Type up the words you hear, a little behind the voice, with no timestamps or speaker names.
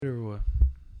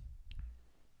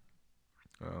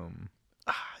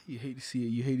You hate to see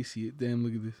it. You hate to see it. Damn,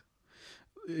 look at this.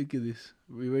 Look at this.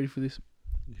 Are you ready for this?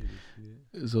 You hate to see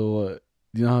it. So,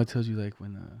 you know how it tells you like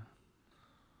when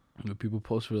people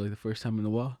post for like the first time in a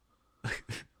while?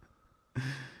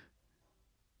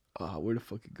 Where the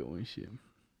fuck it going? Shit.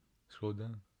 Scroll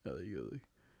down. Oh, there you go.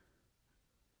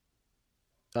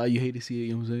 Look. You hate to see it.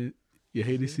 You know what I'm saying? You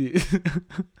hate to see it.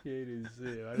 You hate to see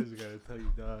it. I just gotta tell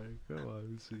you, dog. Come on,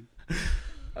 let's see.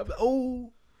 I'm like,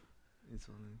 oh. It's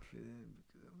only fit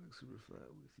because I'm like super flat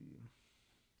with you.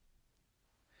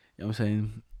 You know what I'm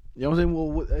saying? You know what I'm saying? Well,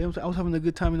 you know what I'm saying? I was having a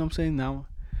good time, you know what I'm saying? Now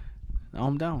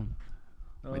I'm down.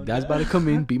 My dad's about to come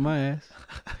in, beat my ass.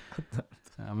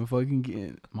 I'm fucking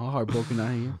getting my heart broken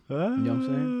out here. You know what I'm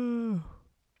saying?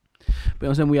 But you know what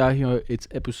I'm saying? We out here. It's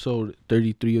episode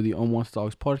 33 of the Unwanted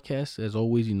Dogs podcast. As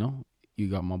always, you know, you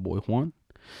got my boy Juan,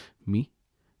 me,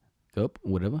 Cup,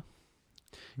 whatever.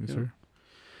 Yes, sir.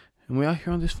 And we out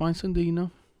here on this fine Sunday, you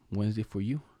know, Wednesday for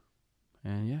you.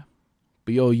 And yeah.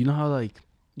 But yo, you know how like,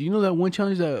 you know that one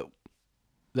challenge that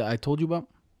I told you about?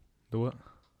 The what?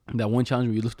 That one challenge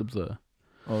where you lift up the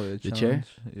chair?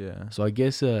 Yeah. So I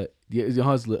guess you know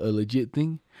how it's a legit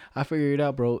thing? I figured it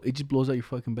out, bro. It just blows out your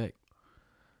fucking back.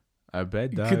 I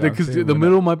bet, dog. Because the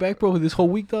middle of my back, bro, this whole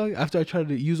week, dog, after I tried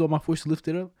to use all my force to lift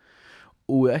it up,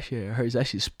 oh, that shit hurts. That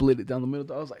shit split it down the middle.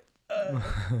 Dog. I was like,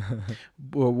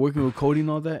 we're working with Cody and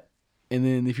all that. And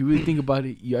then if you really think about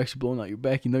it, you're actually blowing out your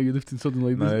back. You know you're lifting something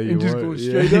like this and just going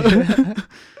straight up.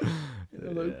 You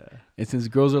know, like, and since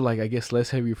girls are like, I guess, less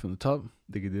heavier from the top.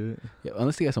 They could do it. Yeah,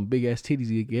 unless they got some big ass titties,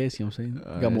 I guess, you know what I'm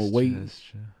saying? Got more weight.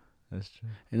 That's true.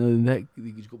 And other than that,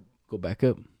 you just go back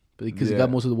up. But because they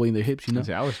got most of the weight in their hips, you know?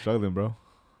 I was struggling, bro.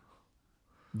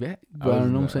 Yeah, but I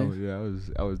don't know what I'm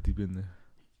saying. I was deep in there.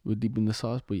 We're deep in the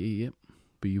sauce, but yeah.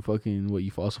 But you fucking,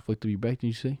 you also fucked up your back, didn't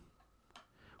you say?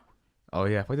 Oh,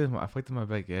 yeah, I fucked up my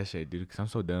back yesterday, dude, because I'm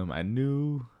so dumb. I knew.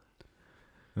 You know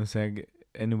what I'm saying?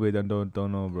 Anyway, don't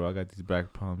know, bro. I got these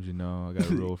back problems, you know. I got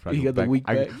a real fragile You got back. the weak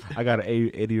back. I got an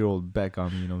 80-year-old back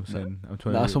on me, you know what I'm saying? I'm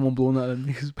 20. Nah, someone blowing out a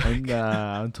nigga's back.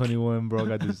 I'm 21, bro.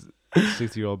 I got this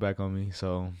 60-year-old back on me,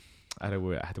 so I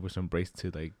had to wear some brace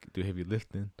to like do heavy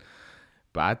lifting.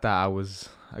 But I thought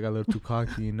I got a little too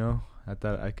cocky, you know. I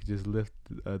thought I could just lift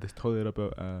this toilet up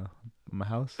at my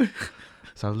house.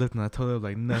 So I was lifting that toilet up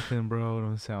like nothing, bro. You know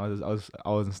what I'm saying?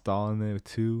 I was installing it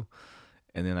too.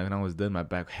 And then like when I was done, my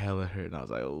back hella hurt, and I was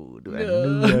like, "Oh, dude, I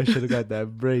knew I should have got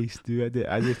that brace, dude.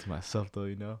 I did it to myself, though,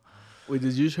 you know." Wait,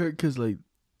 does yours hurt because like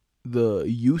the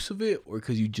use of it, or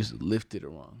because you just lifted it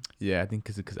wrong? Yeah, I think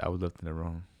because I was lifting it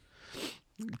wrong.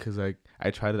 Because like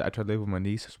I tried to lift with my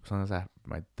knees, sometimes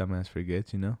my dumb ass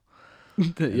forgets, you know.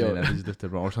 And then I just lift it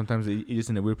wrong, or sometimes it's just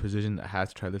in a weird position. I had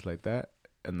to try to lift like that.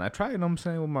 And I tried, you know what I'm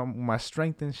saying, with my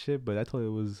strength and shit, but I told you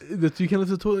it was... You can't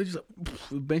lift the toilet, just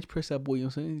like, bench press that boy, you know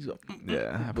what I'm saying? Like,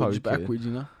 yeah, I probably just backwards,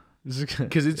 you know?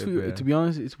 Because it's weird, to be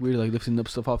honest, it's weird, like, lifting up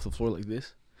stuff off the floor like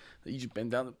this. Like, you just bend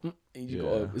down, and you just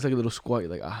go up. It's like a little squat. You're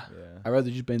like, I'd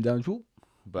rather just bend down.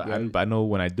 But I know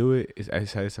when I do it, it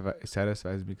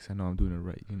satisfies me because I know I'm doing it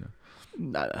right, you know?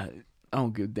 Nah, I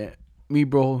don't give that. Me,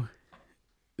 bro,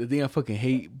 the thing I fucking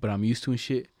hate, but I'm used to and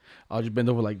shit, I'll just bend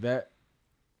over like that.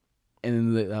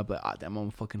 And then I'll be like, damn, I'm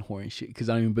a fucking whore and shit. Because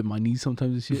I don't even bend my knees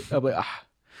sometimes and shit. I'll be like,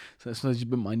 So sometimes I just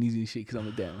bend my knees and shit because I'm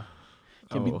like, damn.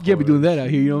 Can't be doing that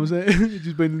out here, you know what I'm saying?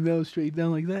 Just bending down straight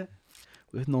down like that.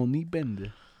 With no knee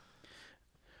bender.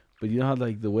 But you know how,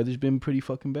 like, the weather's been pretty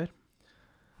fucking bad?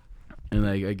 And,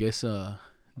 like, I guess down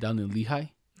in Lehigh,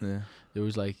 there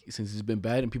was, like, since it's been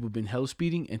bad and people have been hell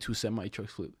speeding and 2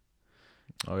 semi-trucks flipped.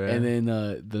 Oh, yeah. And then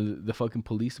the fucking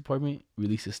police department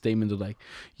released a statement of, like,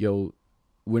 yo,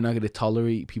 we're not going to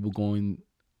tolerate people going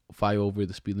 5 over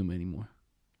the speed limit anymore.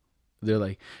 They're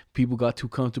like, people got too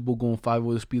comfortable going 5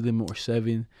 over the speed limit or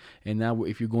 7. And now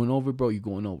if you're going over, bro, you're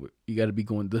going over. You got to be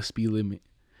going the speed limit.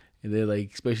 And they're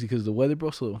like, especially because of the weather,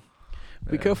 bro. So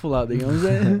be careful out there, you know what I'm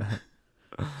saying?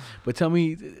 But tell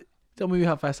me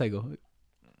how fast I go.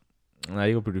 Nah,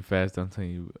 you go pretty fast, I'm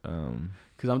telling you.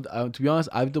 Because to be honest,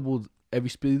 I've doubled every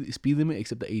speed limit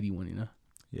except the 81, you know?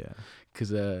 Yeah. Because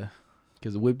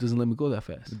the whip doesn't let me go that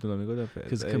fast. It doesn't let me go that fast.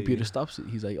 Because the computer stops it.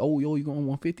 He's like, oh, yo, you going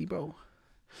 150, bro.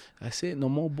 That's it. No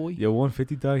more, boy. Yo,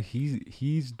 150, dog.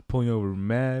 He's pulling over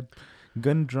mad.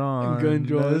 Gun drawn.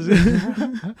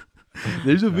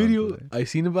 There's a video I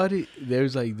seen about it.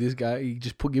 There's like this guy. He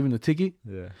just giving a ticket.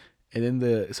 Yeah. And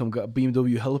then some guy,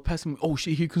 BMW hella passed him. Oh,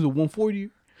 shit, here comes a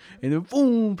 140. And then,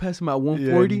 boom, pass him at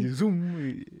 140. Yeah,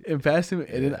 zoom. And pass him.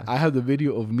 And then I have the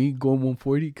video of me going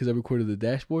 140 because I recorded the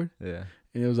dashboard. Yeah.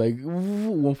 And it was like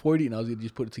 140, and I was gonna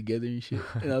just put it together and shit.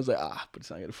 And I was like, but it's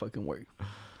not gonna fucking work.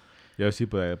 Yo, see,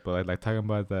 but like talking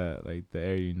about that, like the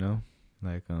area, you know,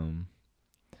 like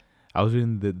I was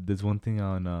reading this one thing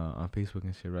on Facebook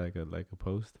and shit, right? Like a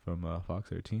post from Fox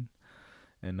 13,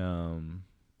 and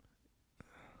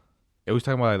it was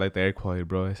talking about like the air quality,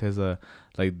 bro. It says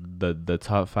like the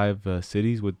top 5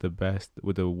 cities with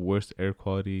the worst air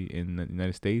quality in the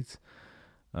United States.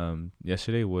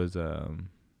 Yesterday was the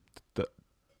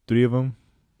 3 of them.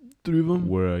 3 of them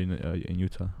were in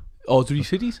Utah. Oh, 3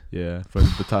 cities. Yeah, from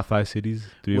the top 5 cities,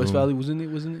 3 West of them. Valley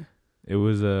wasn't it? It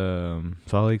was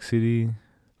Salt Lake City,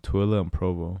 Tooele, and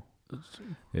Provo.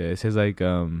 Yeah, it says like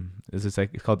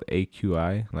it's called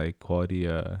AQI, like quality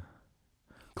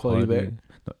Quality of air.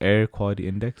 no, air quality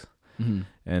index. Mm-hmm.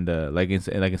 And like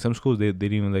in some schools they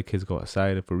didn't even let kids go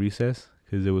outside for recess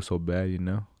because it was so bad, you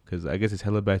know. Because I guess it's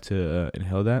hella bad to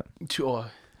inhale that. Sure.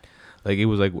 Like it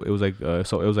was like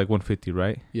 150,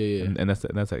 right? Yeah. And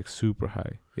that's like super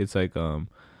high. It's like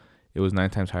it was 9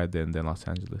 times higher than Los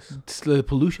Angeles. It's the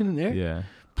pollution in there. Yeah.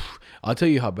 I'll tell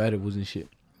you how bad it was and shit.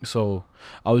 So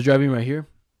I was driving right here.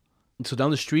 So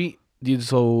down the street, dude.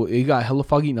 So it got hella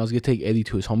foggy, and I was gonna take Eddie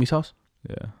to his homie's house.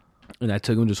 Yeah. And I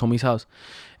took him to his homie's house,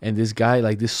 and this guy,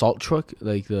 like this salt truck,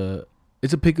 like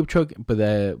it's a pickup truck, but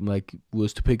that like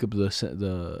was to pick up the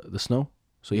snow.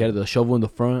 So he had the shovel in the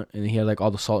front, and he had like all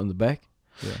the salt in the back.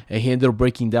 Yeah. And he ended up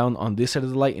breaking down on this side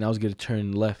of the light, and I was gonna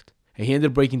turn left. And he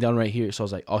ended up breaking down right here. So I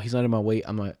was like, oh, he's not in my way.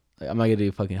 I'm not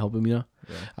gonna fucking help him, you know.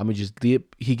 Yeah. I'm gonna just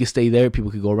dip. He could stay there.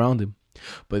 People could go around him.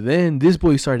 But then this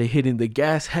boy started hitting the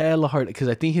gas hella hard because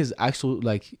I think his axle,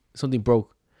 like something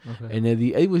broke. Okay. And then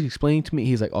Eddie was explaining to me,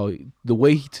 he's like, oh, the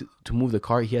way to move the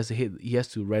car, he has to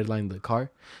redline the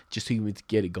car just to even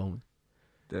get it going.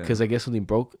 Because I guess something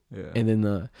broke. Yeah. And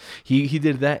then he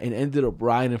did that and ended up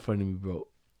right in front of me, bro.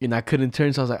 And I couldn't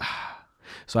turn, so I was like, ah.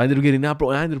 So I ended up getting out, bro,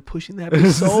 and I ended up pushing that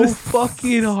bitch so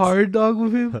fucking hard, dog,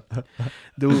 with him.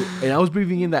 Dude, and I was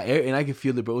breathing in that air, and I could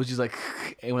feel it, bro. It was just like,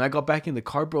 and when I got back in the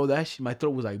car, bro, that shit, my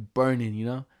throat was like burning, you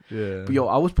know? Yeah. But yo,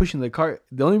 I was pushing the car.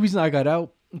 The only reason I got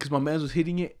out, because my man was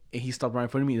hitting it, and he stopped right in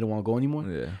front of me. He didn't want to go anymore.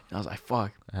 Yeah. And I was like,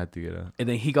 fuck. I had to get out. And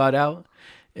then he got out.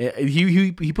 And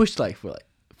he pushed like for like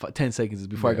 10 seconds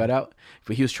before I got out.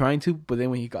 But he was trying to. But then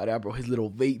when he got out, bro, his little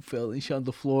vape fell and shit on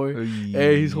the floor. And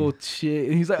his whole shit.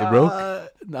 And he's like, it broke?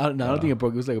 No, I don't think it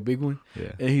broke. It was like a big one.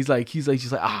 Yeah. And he's just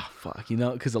like, fuck, you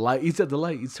know? Because the light, he's at the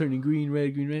light. It's turning green,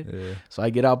 red. Yeah. So I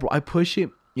get out, bro. I push it.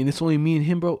 And it's only me and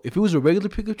him, bro. If it was a regular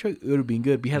pickup truck, it would have been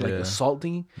good. But he had like a salt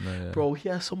thingy. No, yeah. Bro, he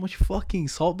had so much fucking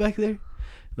salt back there.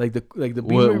 Like the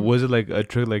Beamer. Was it like a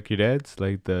truck like your dad's,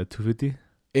 like the 250?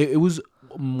 It was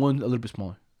one a little bit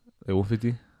smaller. Like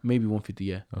 150? Maybe 150,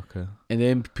 yeah. Okay. And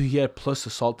then he had plus the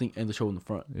salting and the show in the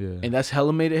front. Yeah. And that's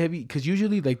hella made it heavy. Because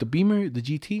usually, like the Beamer, the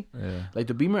GT, Yeah. like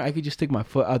the Beamer, I could just stick my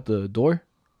foot out the door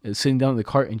and sitting down in the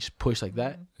cart and just push like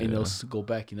that. And it'll go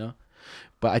back, you know.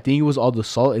 But I think it was all the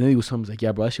salt. And then he was something like,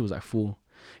 yeah, bro, that shit was like full.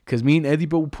 Because me and Eddie,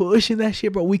 bro, pushing that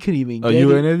shit, bro. We couldn't even get it. Oh,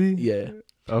 you and Eddie? Yeah.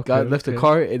 Okay. Left the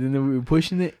car, and then we were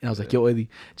pushing it. And I was like, yo, Eddie,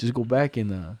 just go back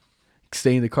and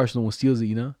stay in the car so no one steals it,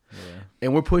 you know? Yeah.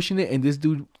 And we're pushing it, and this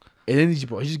dude, and then he's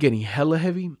just getting hella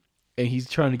heavy, and he's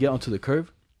trying to get onto the curb.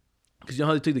 Because you know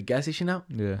how they took the gas station out?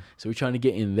 Yeah. So we're trying to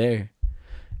get in there.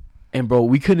 And, bro,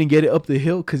 we couldn't get it up the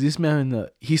hill because this man,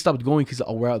 he stopped going because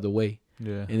we're out of the way.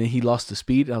 Yeah. And then he lost the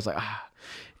speed, and I was like,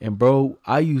 And, bro,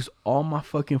 I used all my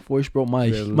fucking force, bro. My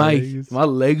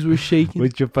legs were shaking.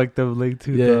 With your fucked up leg,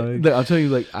 too, yeah, dog. look, I'm telling you,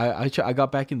 like, I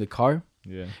got back in the car.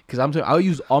 Yeah. Because I'm telling you, I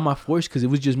used all my force because it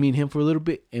was just me and him for a little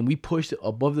bit. And we pushed it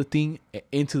above the thing,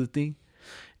 into the thing.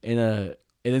 And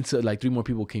then so, like 3 more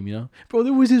people came, you know? Bro,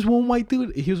 there was this one white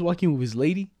dude. He was walking with his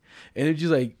lady. And it was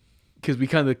just like, because we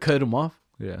kind of cut him off.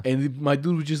 Yeah. And my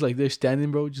dude was just like there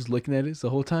standing, bro, just looking at us the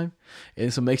whole time.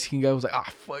 And some Mexican guy was like,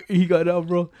 fuck. He got out,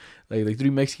 bro. Like 3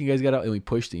 Mexican guys got out and we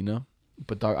pushed it, you know?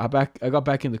 But dog, I got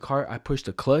back in the car. I pushed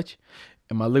the clutch.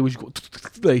 And my leg was go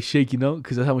like shake, you know?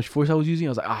 Because that's how much force I was using. I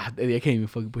was like, I can't even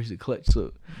fucking push the clutch.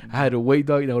 So I had to wait,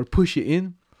 dog. And I would push it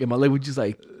in. And my leg would just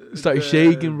like start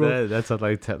shaking, bro. That's how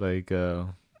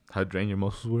how drained your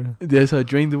muscles were. That's how I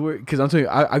drained the work. Because I'm telling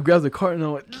you, I grabbed the cart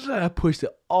and I pushed it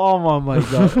all my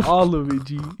God, all of it,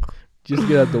 G. Just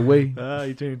get out the way.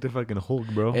 You turned into fucking Hulk,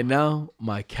 bro. And now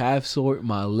my calves sore,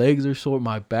 my legs are sore,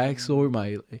 my back sore,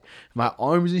 my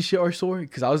arms and shit are sore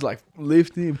because I was like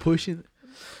lifting and pushing.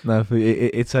 Nah,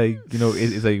 it's like, you know,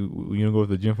 it's like you don't go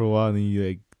to the gym for a while and then you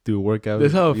like do a workout.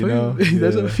 That's how it feels. Know?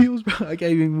 That's how it feels, bro. I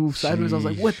can't even move sideways. I was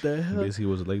like, what the hell? Basically, it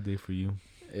was a leg day for you.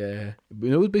 Yeah, but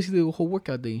it was basically a whole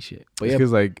workout day and shit. But it's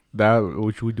because like that,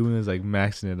 what you were doing is like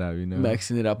maxing it out, you know,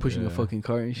 maxing it out, pushing the fucking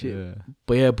car and shit.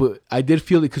 Yeah. But I did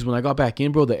feel it because when I got back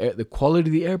in, bro, the quality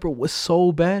of the air, bro, was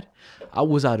so bad. I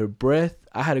was out of breath.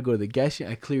 I had to go to the gas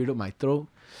station. I cleared up my throat.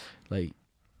 Like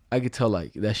I could tell,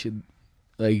 like that shit.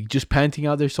 like just panting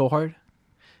out there so hard.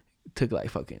 It took like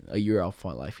fucking a year off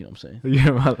my life. You know what I'm saying?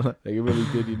 Yeah, man. Like it really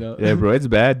did. You know? Yeah, bro, it's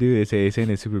bad, dude. It's saying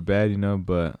it's super bad, you know.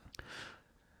 But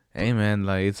hey, man,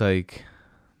 like it's like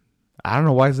I don't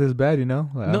know why it's this bad, you know.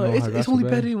 Like, I No, don't know how it got it's so only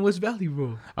bad. bad in West Valley,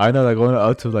 bro. I know, like going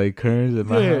out to like Kearns and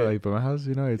my Yeah. house, like by my house,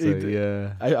 you know. It's It- like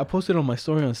yeah. I posted on my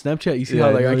story on Snapchat. You see Yeah,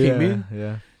 how like I know, came yeah, in,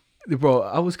 Yeah. bro.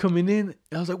 I was coming in.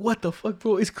 I was like, "What the fuck,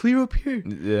 bro? It's clear up here."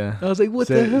 Yeah. I was like, "What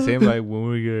the same, hell?" Same like when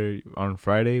we were on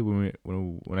Friday when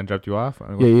I dropped you off.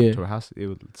 And Yeah, went yeah. To our house, it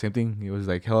was same thing. It was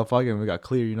like hella foggy and we got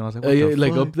clear. You know, I was like, Oh what yeah, the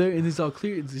like fuck? up there, and it's all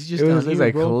clear. It's just It down was here, it's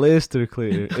like bro. blister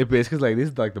clear. It's because like this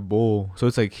is like the bowl, so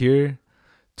it's like here,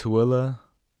 Tooele,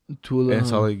 Tula, and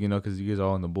it's all like you know because you guys are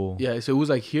all in the bowl. yeah, so it was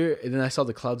like here, and then I saw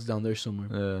the clouds down there somewhere,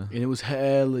 Yeah. and it was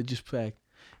hella just packed.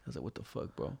 I was like, "What the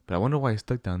fuck, bro?" But I wonder why it's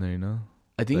stuck down there. You know.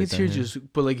 I think Like it's down here here.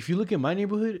 just, but like if you look at my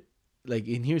neighborhood, like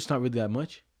in here, it's not really that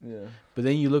much. Yeah. But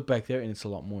then you look back there, and it's a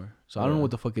lot more. So I don't know Yeah.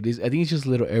 what the fuck it is. I think it's just a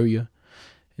little area,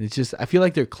 and it's just I feel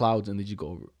like they're clouds, and they just go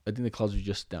over. I think the clouds are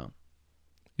just down.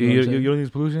 You, know what I'm you, saying? you don't think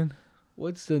it's pollution?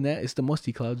 What's the net? It's the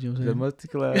musty clouds. You know what I'm The saying? musty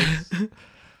clouds.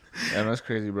 Yeah, that's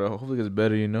crazy, bro. Hopefully it gets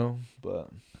better, you know. But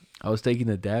I was taking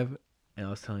a dab, and I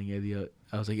was telling Eddie,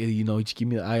 I was like, Eddie, you know, just give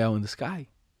me the eye out in the sky.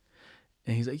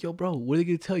 And he's like, yo, bro, what are they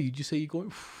gonna tell you? You just say you're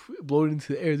going, blow it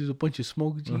into the air. There's a bunch of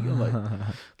smoke, G. I'm like,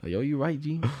 yo, you're right,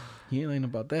 G. He ain't lying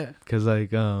about that. cause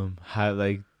like how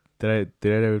like did I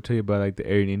ever tell you about like the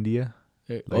air in India?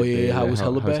 Oh Like, yeah, how it was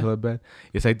hella how it's bad. hella bad.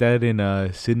 It's like that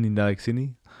in Sydney, like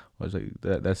Sydney. Was like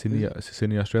that Sydney,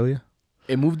 Sydney, Australia.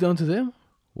 It moved down to them.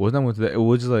 Wasn't that with that? It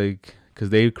was just like because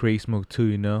they create smoke too,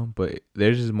 you know. But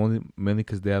theirs is mainly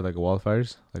because they have like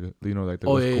wildfires, like you know, like the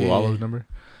koalas number.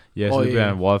 Yeah, so they've been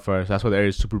on wildfires. That's why the air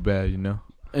is super bad, you know.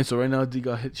 And so right now they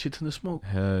got hit shit in the smoke.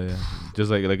 Hell yeah,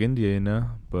 just like India, you know.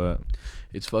 But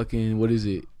It's fucking what is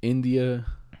it? India.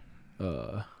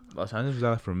 Los Angeles was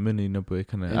out for a minute, you know. But it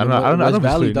kind of And I don't know. then I don't know. West I don't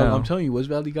Valley, know. dog, I'm telling you, West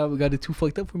Valley got it too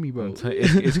fucked up for me, bro.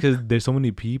 It's because there's so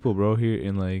many people, bro, here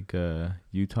in like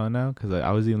Utah now. Cause like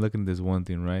I was even looking at this one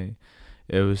thing, right?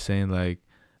 It was saying like,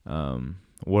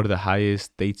 what are the highest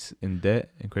states in debt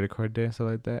and credit card debt and stuff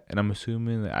like that. And I'm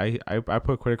assuming that I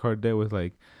put credit card debt with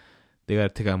like they gotta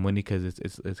take out money because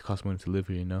it's cost money to live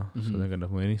here, you know. So Mhm. they got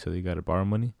enough money, so they gotta borrow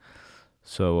money.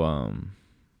 So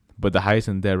but the highest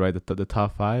in debt, right? The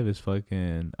top 5 is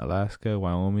fucking Alaska,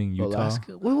 Wyoming, Utah.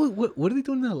 Alaska. What are they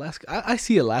doing in Alaska? I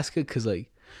see Alaska because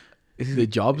like the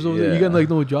jobs over there. You Yeah. got like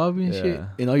no job and shit, Yeah.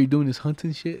 and all you're doing is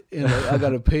hunting shit, and like I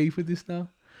gotta pay for this now.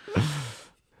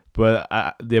 But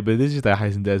but this is just the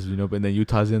highest in debt, you know. But then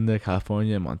Utah's in there,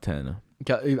 California, and Montana.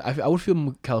 I would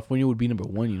feel California would be number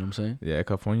 1. You know what I'm saying? Yeah,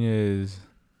 California is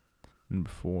number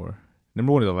 4.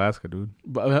 Number 1 is Alaska, dude.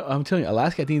 But I'm telling you,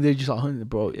 Alaska. I think they're just all hunting,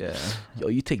 bro. Yeah. Yo,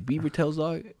 you take beaver tails,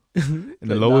 dog. And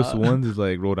the Like, lowest nah. ones is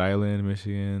like Rhode Island,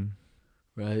 Michigan,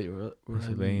 Right, Rhode Island,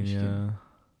 Michigan. Pennsylvania,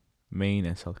 Maine,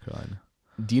 and South Carolina.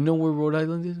 Do you know where Rhode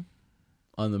Island is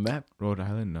on the map? Rhode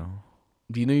Island, no.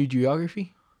 Do you know your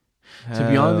geography? To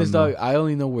be honest, Hell dog, I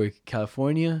only know where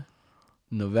California,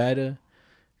 Nevada,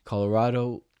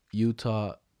 Colorado,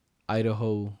 Utah,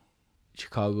 Idaho,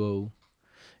 Chicago,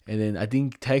 and then I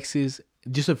think Texas.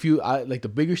 Just a few, like the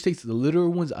bigger states, the littler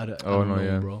ones. I don't know,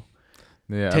 yeah. bro.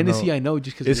 Yeah, Tennessee, I know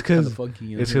just because It's it's kind of 'cause- funky.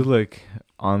 You know It's because look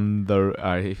on the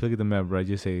if you look at the map, right?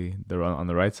 Just say they're on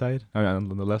the right side. I mean,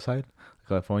 on the left side,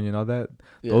 California and all that.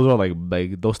 yeah. Those are like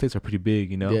those states are pretty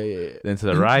big, you know. Yeah. Then to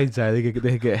the right side, they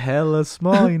get hella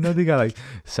small. You know, they got like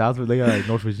they got like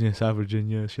North Virginia, South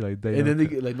Virginia, shit like that. And you then know, they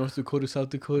get like North Dakota,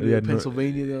 South Dakota, Yeah,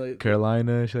 Pennsylvania. They're like,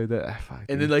 Carolina, shit like that. Ah, fuck,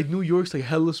 and dude. then like New York's like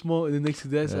hella small, and then next to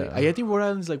that, it's like Yeah. I think Rhode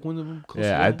Island's like one of them. Close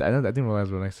yeah, to that. I think Rhode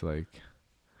Island's real next to like.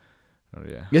 Oh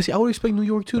yeah. Yeah, see, I would expect New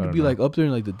York too I to don't be know. like up there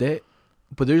in like the debt,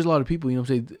 but there's a lot of people. You know what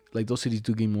I'm saying? Like those cities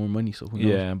do gain more money, so who knows?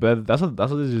 Yeah, but that's what this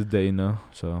is day, you know.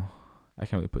 So I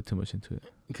can't really put too much into it.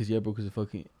 Because yeah, bro, because of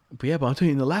fucking. But yeah, but I'm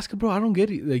telling you, in Alaska, bro, I don't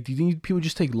get it. Like, do you think people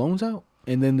just take loans out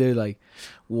and then they're like,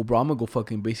 "Well, bro, I'm gonna go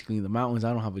fucking basically in the mountains.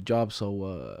 I don't have a job,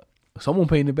 so someone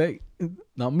paying it back,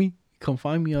 not me. Come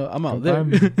find me. I'm out Come there.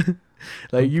 find me.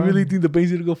 Like, Come you find really me. think the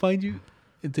bank's gonna go find you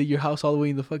and take your house all the way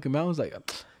in the fucking mountains? Like,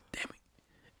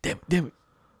 damn it. You know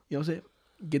what I'm saying?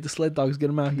 Get the sled dogs, get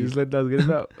them out here. Just let that get it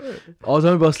out. I was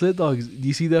talking about sled dogs. Do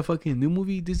you see that fucking new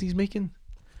movie Disney's making?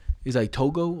 It's like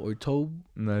Togo or Tobe.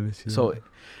 No, I didn't see So, that.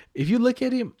 if you look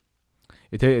at it,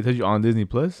 It tells you on Disney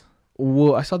Plus.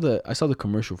 well, I saw the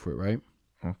commercial for it, right?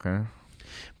 Okay.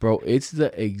 Bro, it's the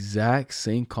exact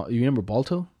same. You remember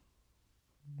Balto?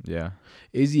 Yeah.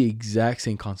 It's the exact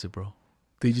same concept, bro.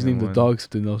 They just Same named the one. dog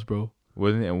something else, bro.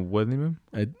 Wasn't him?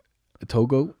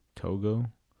 Togo? Togo.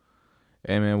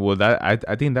 Hey man, well I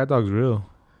think that dog's real.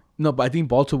 No, but I think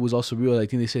Balto was also real. I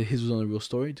think they said his was on a real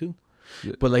story too.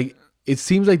 Yeah. But like, it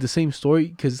seems like the same story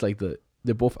because like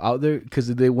they're both out there.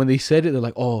 Because when they said it, they're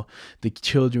like, oh, the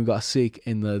children got sick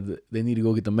and they need to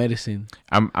go get the medicine.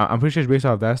 I'm pretty sure it's based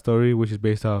off that story, which is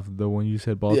based off the one you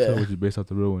said, Balto, Yeah. which is based off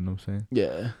the real one. You know what I'm saying?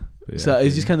 Yeah. But yeah, So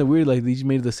it's just yeah. kind of weird. Like they just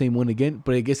made the same one again,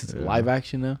 but I guess it's Yeah. live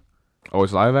action now. Oh,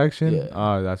 it's live action. Yeah.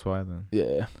 Oh, that's why then.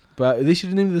 Yeah. But they should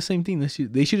have named it the same thing.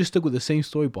 They should have stuck with the same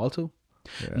story, Balto.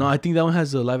 Yeah. No, I think that one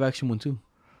has a live action one too.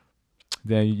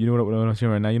 Then you know what I'm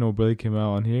saying right now. You know what really came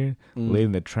out on here? Lady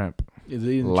and the Tramp. Is it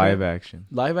in the Live trailer? action.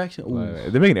 Live action. Ooh.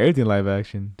 They're making everything live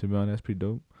action. To be honest, that's pretty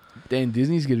dope. Then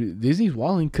Disney's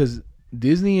wilding because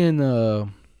Disney and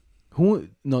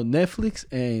Netflix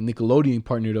and Nickelodeon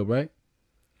partnered up, right?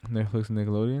 Netflix and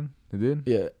Nickelodeon. They did.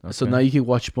 Yeah. So Okay. now you can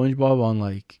watch SpongeBob on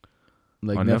like On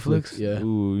Netflix. Yeah.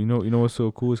 Ooh, you know what's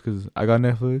so cool is because I got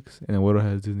Netflix and then Waddle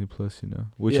has Disney Plus. You know,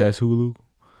 which Yeah. has Hulu.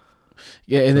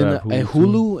 Yeah, and So then I have and Hulu, too.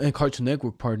 Hulu and Cartoon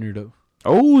Network partnered up.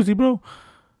 Oh, easy, bro.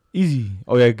 Easy.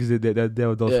 Oh yeah, because they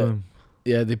Adult Yeah. Swim.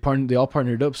 Yeah, they all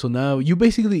partnered up. So now you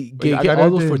basically I get got all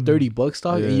those for everything. $30,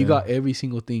 dog, and you Yeah. got every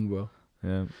single thing, bro. Yeah.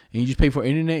 And you just pay for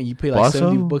internet, and you pay But like also,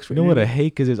 $70 for you know what I internet. hate?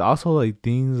 Because there's also like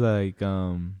things like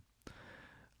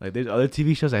there's other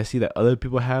TV shows I see that other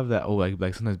people have that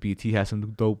like sometimes BT has some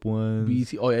dope ones.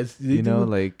 BT, oh yeah, You know,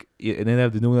 like and then they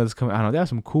have the new ones that's coming. I don't know. They have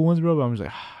some cool ones, bro. But I'm just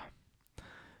like,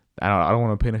 I don't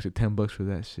want to pay an extra $10 for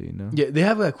that shit. You know. yeah, they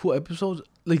have like cool episodes.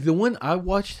 Like the one I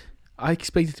watched, I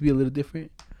expected it to be a little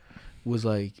different. Was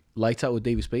like Lights Out with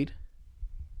David Spade.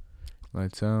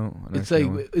 Lights out. It's like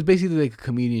it's basically like a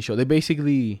comedian show. They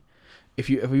basically, if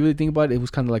you really think about it, it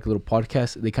was kind of like a little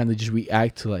podcast. They kind of just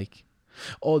react to like,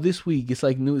 oh, this week it's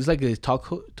like new. It's like a talk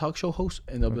show host,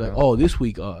 and they'll be like, Okay. oh, this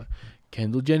week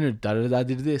Kendall Jenner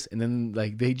did this, and then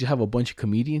like they just have a bunch of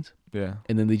comedians, yeah.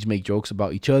 and then they just make jokes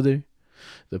about each other,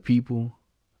 the people.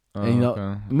 Oh, And, you know,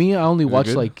 okay. Me, I only Is it watch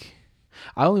good?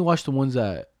 I only watch the ones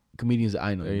that comedians that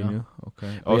I know. Yeah, You you know? knew?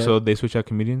 Okay. But yeah. Also, they switch out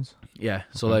comedians. Yeah.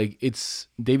 So Okay. like it's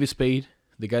David Spade,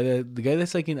 the guy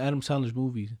that's like in Adam Sandler's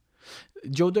movies,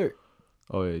 Joe Dirt.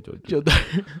 Oh yeah, Joe Dirt.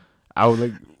 I was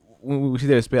like, when we see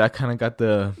that spit, I kind of got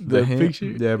the hint. picture?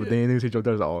 Yeah, but then you didn't say Joe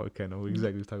Dirt. I was like, oh, okay, I know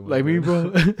exactly what you're talking about. Like me,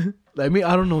 bro. Like me,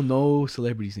 I don't know no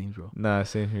celebrities' names, bro. Nah,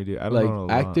 same here, dude. I don't Like know a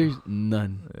lot. actors,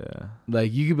 none. Yeah.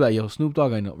 Like you could be like, yo, Snoop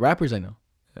Dogg, I know. Rappers, I know.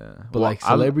 Yeah. But, like,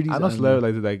 celebrities, I I know don't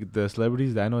celebrities like the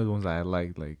celebrities that I know are the ones that I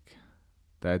like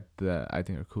that I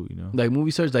think are cool, you know. Like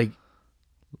movie stars, like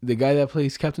the guy that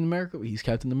plays Captain America, he's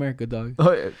Captain America, dog.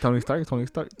 Oh, yeah, Tony Stark.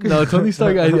 No, Tony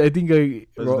Stark. I think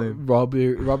What's his name?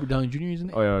 Robert Downey Jr. isn't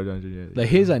it? Oh yeah, yeah. Like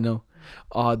his, I know.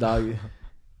 Oh, dog.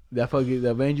 That fucking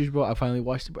the Avengers, bro. I finally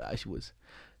watched it, but that shit was.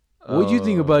 What'd you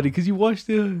think about it? Cause you watched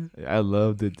it. I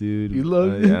loved it, dude. You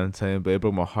loved it? Yeah, I'm telling you, but it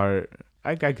broke my heart.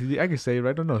 I can say it,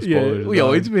 right? Don't know Yeah, spoilers. yo,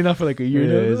 dog. it's been out for like a year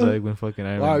yeah, now. it's like when fucking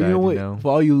Iron wow, Man died, you know what? you know?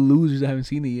 For all you losers that haven't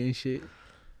seen it yet and shit.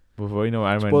 Before you know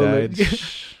Iron Man Spoiler. died,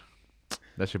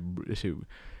 that shit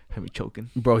had me choking.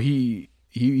 Bro, he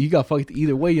got fucked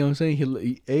either way. You know what I'm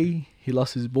saying? He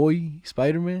lost his boy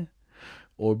Spider-Man,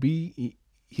 or B,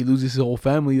 he loses his whole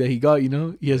family that he got. You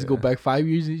know, he has to go Yeah. back 5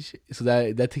 years and shit. So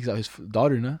that takes out his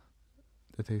daughter now.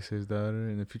 That takes his daughter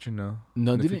in the future. No,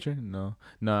 No, in the did it? future, no.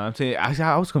 I'm saying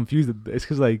I was confused. It's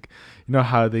because like you know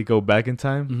how they go back in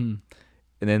time Mm-hmm.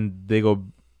 and then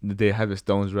they have the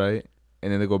stones, right?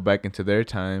 And then they go back into their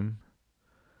time,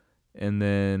 and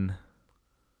then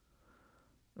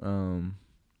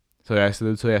so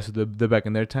they're back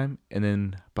in their time, and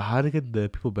then but how to get the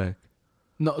people back?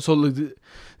 No, so look, this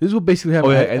is what basically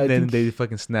happened. Oh yeah, I and then think- they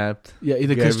fucking snapped. yeah, get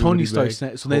because Tony everybody Stark back.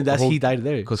 snapped. So then that's Hulk- he died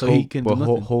there, Cause so Hulk, he can do but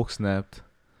nothing. Hulk snapped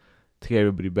to get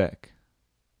everybody back.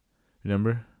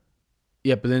 Remember?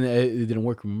 Yeah, but then it didn't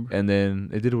work. Remember? And then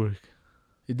it did work.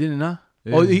 It didn't, nah.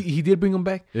 Yeah. Oh, he did bring him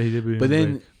back. Yeah, he did. bring But him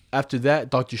then back. after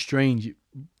that, Doctor Strange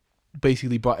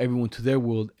basically brought everyone to their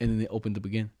world, and then they opened up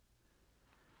again.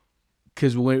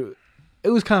 Because when it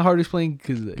was kind of hard to explain,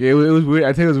 because Yeah, it was weird.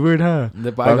 I think it was weird, huh?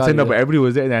 but But I'm saying no, but everybody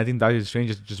was there, and I think Doctor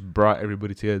Strange just brought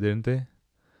everybody together, didn't they?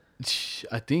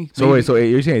 I think. So maybe. wait, so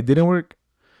you're saying it didn't work?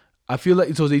 I feel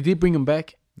like so they did bring him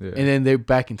back, Yeah. and then they're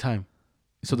back in time.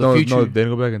 So the no, future. no, they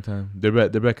didn't go back in time. They're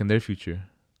back in their future.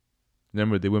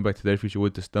 Remember, they went back to their future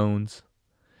with the stones,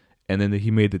 and then he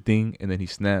made the thing, and then he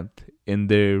snapped in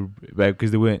their back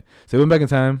because they went back in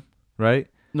time, right?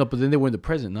 No, but then they were in the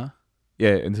present, nah.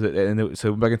 Yeah, so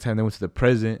went back in time. They went to the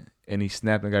present, and he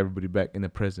snapped and got everybody back in the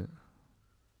present.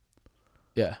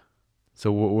 Yeah.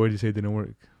 So where did you say it didn't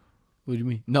work? What do you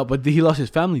mean? No, but he lost his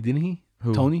family, didn't he?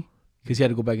 Who? Tony, because he had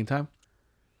to go back in time.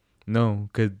 No,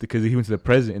 because he went to the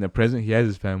present. In the present, he has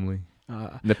his family.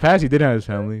 Uh, In the past, he didn't have his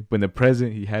family, but in the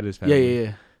present, he had his yeah, family. yeah,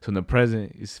 yeah. So in the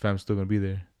present, his fam's still gonna be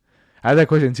there. I had that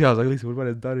question too. I was like, listen, what about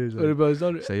his daughter? What about his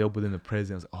daughter? Say, yo, but in the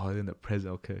present. I was like, oh, they're in the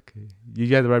present. Okay. You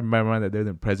got to wrap my mind that they're in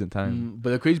the present time. But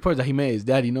the crazy part is that he met his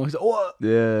dad. You know, he's like, oh.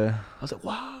 Yeah. I was like,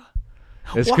 wow.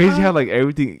 It's crazy how like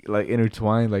everything like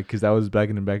intertwined, like because that was back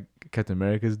in the back Captain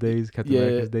America's days.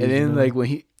 America's days, and then you know? like when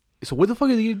he, so what the fuck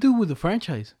are they gonna do with the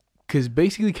franchise? Because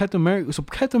basically Captain America, so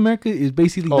Captain America is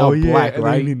basically now black, and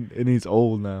right? And he's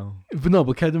old now. But no,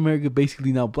 but Captain America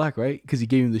basically now black, right? Because he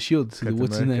gave him the shield. So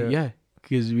what's in there? Yeah.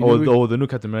 Because the new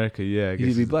Captain America, yeah.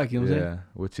 He's gonna be black. You know what I'm saying? Yeah,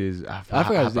 which is I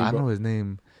forgot his name. I don't know his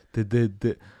name.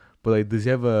 But like, does he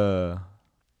have a?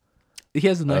 He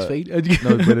has a nice fade.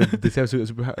 No, but does he have a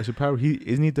superpower?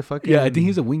 Isn't he the fucking? Yeah, I think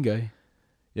he's a wing guy.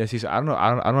 Yeah, see, so I don't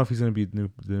know if he's gonna be the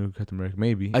new Captain America.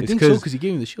 Maybe I think so because he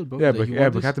gave him the shield, bro. Yeah,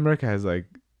 but Captain America has like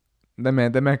that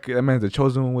man's the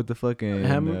chosen one with the fucking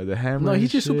hammer. The hammer. No,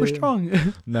 he's just super strong.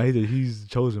 No, he's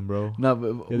chosen, bro. No,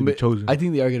 but chosen. I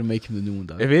think they are gonna make him the new one,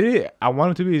 dog. If it is, I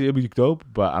want him to be. It'll be dope.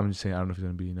 But I'm just saying, I don't know if he's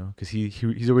gonna be, because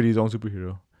he's already his own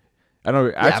superhero. I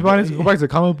know. Yeah, to be honest, go back to the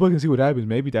comic book and see what happens.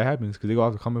 Maybe that happens because they go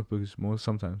off the comic books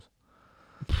sometimes.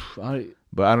 But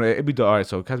I don't know. It'd be all right.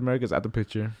 So Captain America's out the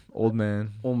picture. Old man.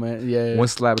 Yeah. One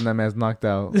slap and that man's knocked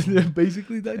out.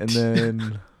 Basically that. And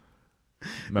then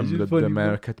remember the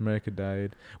man Captain America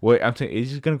died. Wait, I'm saying,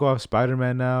 is he gonna go off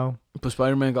Spider-Man now? But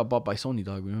Spider-Man got bought by Sony,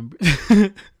 dog. Remember?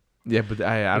 Yeah, but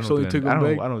I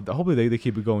don't. Hopefully they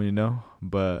keep it going,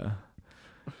 But.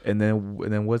 And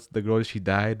then what's the girl? She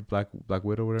died. Black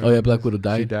Widow. Whatever. Oh yeah, Black Widow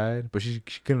died. She died, but she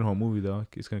couldn't whole movie though.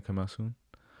 It's gonna come out soon.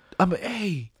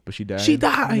 Hey. But she died. She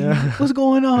died. Yeah. What's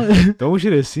going on? The one we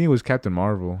should have seen was Captain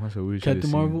Marvel. That's what we should have seen.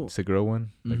 Captain Marvel. It's the girl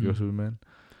one, like girl Superman.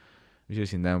 We should have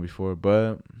seen that one before,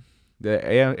 but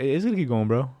it's gonna keep going,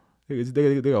 bro.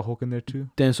 They got Hulk in there too.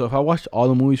 Then so if I watched all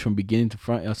the movies from beginning to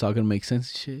front, it's all gonna make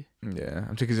sense and shit. Yeah,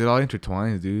 I'm saying because it all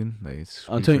intertwines, dude. Like it's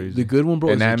I'm telling you, the good one, bro.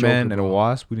 And Ant-Man and a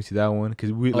Wasp, we didn't see that one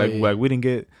because we we didn't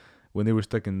get when they were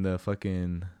stuck in the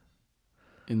fucking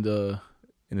in the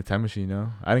time machine.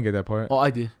 I didn't get that part. Oh, I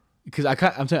did because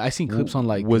I'm saying I seen clips on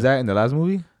like. Was that in the last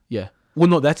movie? Yeah. Well,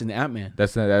 no, that's in Ant-Man.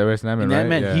 That's in Ant-Man, right?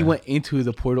 Ant-Man, yeah. He went into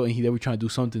the portal and they were trying to do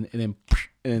something, and then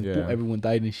boom, everyone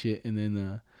died and shit, and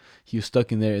then he was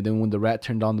stuck in there, and then when the rat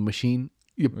turned on the machine,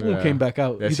 came back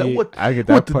out. Yeah, he's like, "What? I get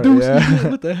that part. Yeah.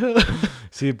 What the hell?"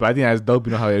 See, but I think that's dope.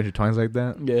 You know how it intertwines like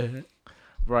that. Yeah.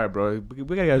 Right, bro. We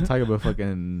gotta talk about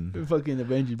fucking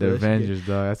Avengers. The Avengers,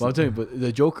 dog. I'm telling you, but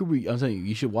the Joker. I'm telling you,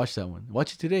 you should watch that one.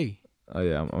 Watch it today. Oh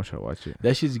yeah, I'm trying to watch it.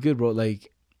 That shit's good, bro.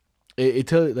 Like, it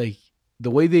tell like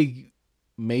the way they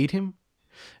made him,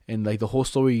 and like the whole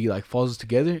story like falls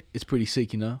together. It's pretty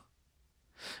sick,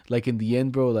 Like in the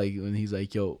end, bro. Like when he's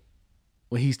like, "Yo,"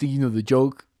 when he's thinking of the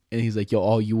joke, and he's like, "Yo,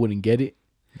 oh, you wouldn't get it."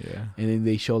 Yeah. And then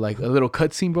they show like a little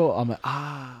cutscene, bro. I'm like,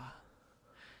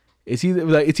 It's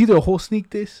either a whole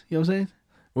sneak this, you know what I'm saying?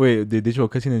 Wait, did they show a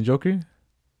cutscene in Joker?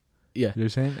 Yeah. You're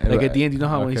saying? Like at the end, you know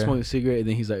how when he's smoking a cigarette and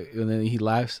then he's like, and then he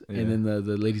laughs, and then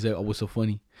the lady's like, "Oh, what's so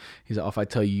funny?" He's like, "Oh, if I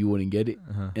tell you, you wouldn't get it."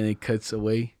 And it cuts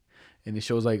away, and it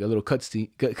shows like a little cutscene,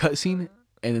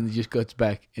 and then it just cuts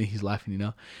back, and he's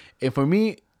laughing, And for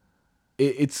me,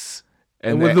 it's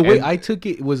and the way I took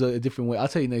it was a different way. I'll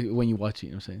tell you when you watch it.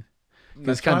 You know what I'm saying?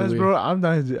 It's kind of weird. Bro. I'm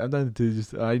done to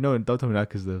just don't tell me that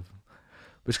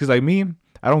because like me,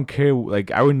 I don't care.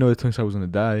 Like I already know that Tony Stark was gonna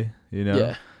die,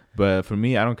 Yeah. But for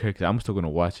me, I don't care because I'm still gonna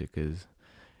watch it because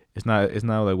it's not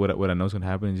like what I know is gonna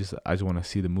happen. I just want to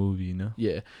see the movie,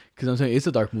 Yeah, because I'm saying it's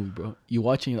a dark movie, bro. You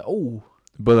watching like, oh.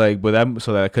 But that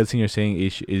cutscene you're saying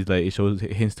is like it shows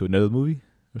hints to another movie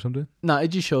or something. No, it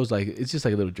just shows like it's just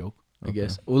like a little joke, I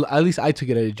guess. Well, at least I took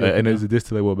it as a joke. And is it this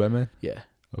to like what Batman? Yeah.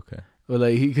 Okay. Well,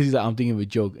 like because he's like, I'm thinking of a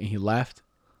joke, and he laughed,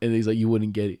 and he's like, you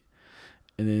wouldn't get it,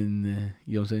 and then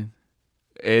you know what I'm saying.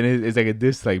 And it's like a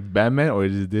diss to like Batman, or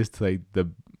is it this to like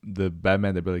the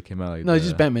Batman that really came out like? No, it's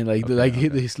just Batman. Like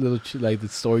his little like the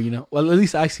story, Well, at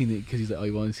least I seen it because he's like, oh,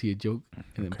 you want to see a joke,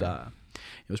 and then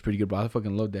it was pretty good, bro. I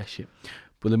fucking love that shit.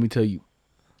 But let me tell you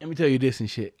this and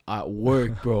shit at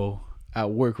work, bro. At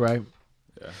work, right?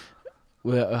 Yeah.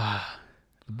 Well,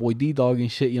 the boy D Dog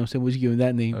and shit. You know what I'm saying? What you giving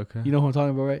that name? Okay. You know who I'm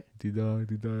talking about, right? D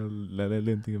Dog. Let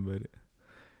him think about it.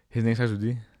 His name starts with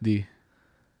D. D.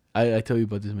 I tell you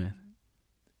about this man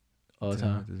all the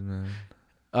time. This man.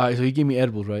 All right, so he gave me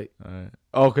edibles, right? All right.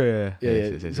 Okay, yeah.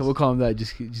 Yes. So we'll call him that,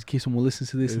 just in case someone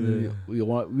listens to this, and we don't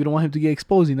want him to get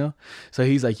exposed, So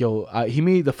he's like, yo,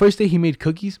 the first day he made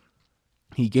cookies,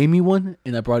 he gave me one,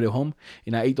 and I brought it home,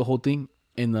 and I ate the whole thing,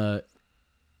 and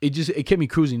it kept me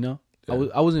cruising, Yeah.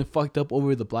 I wasn't fucked up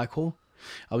over the black hole,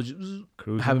 I was just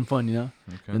having fun, Okay.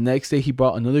 The next day he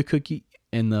brought another cookie,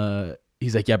 and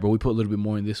he's like, yeah, bro, we put a little bit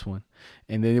more in this one,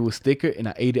 and then it was thicker, and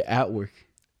I ate it at work.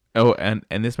 Oh, and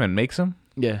this man makes them.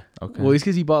 Yeah. Okay. Well, it's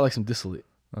because he bought like some distillate.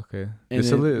 Okay. And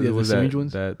Distillate then, yeah, was the syringe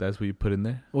ones. that's what you put in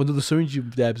there. Well, no, the syringe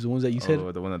dabs, the ones that you said.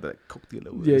 Oh, the one that Coke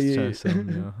dealer was Yeah, trying yeah, to sell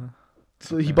me, uh-huh.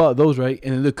 So he bought those, right?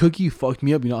 And then the cookie fucked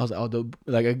me up. You know, I was like,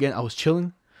 like again, I was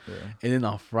chilling. Yeah. And then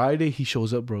on Friday, he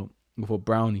shows up, bro, with a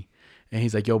brownie. And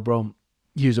he's like, yo, bro,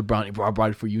 here's a brownie, bro. I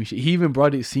brought it for you and shit. He even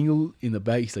brought it single in the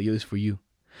bag. He's like, yo, this is for you.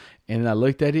 And then I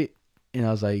looked at it and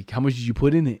I was like, how much did you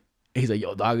put in it? And he's like,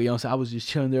 yo, dog, you know what I'm saying? I was just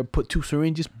chilling there, put 2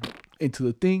 syringes into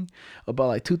the thing, about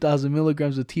like 2,000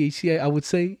 milligrams of THC, I would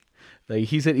say. Like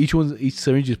he said, each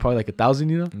syringe is probably like 1,000,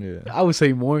 you know? Yeah. I would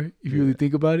say more if you really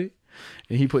think about it.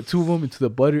 And he put 2 of them into the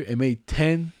butter and made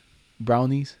 10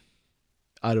 brownies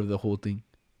out of the whole thing.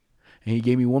 And he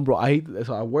gave me one, bro.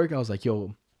 So I work. I was like,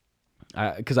 yo,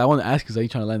 because I want to ask because I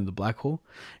ain't trying to land in the black hole.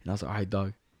 And I was like, all right,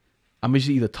 dog. I'm just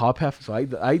eat the top half. So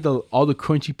I eat all the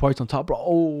crunchy parts on top, bro.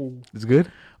 Oh, It's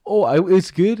good.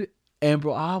 It's good. And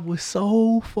bro, I was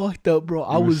so fucked up, bro.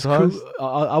 I was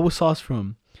sauced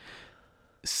from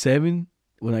 7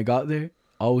 when I got there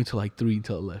all the way to like 3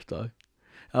 until I left, dog.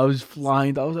 I was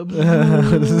flying. I was like,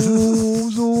 I was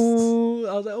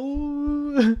like,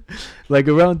 oh, like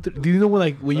around. Do you know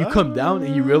when you come down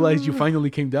and you realize you finally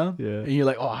came down? Yeah. And you're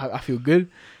like, oh, I feel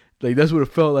good. Like that's what it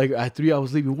felt like. At 3, I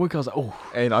was leaving work. I was like, oh.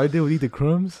 And all you did was eat the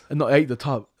crumbs. And no, I ate the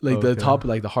top, the top,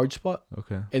 like the hard spot.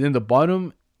 Okay. And then the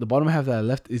bottom half that I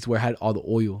left is where I had all the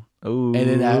oil. Oh. And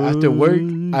then after work,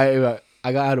 I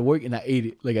got out of work and I ate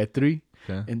it like at 3.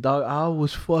 Okay. And dog, I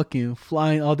was fucking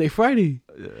flying all day Friday.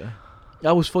 Yeah.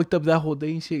 I was fucked up that whole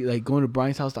day and shit. Like going to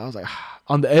Brian's house, I was like,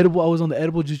 on the edible. I was on the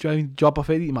edible, just drop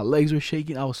off Eddie. My legs were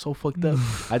shaking. I was so fucked up.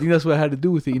 I think that's what I had to do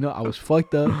with it. You know, I was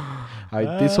fucked up. I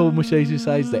did so much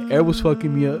exercise. The air was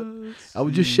fucking me up. I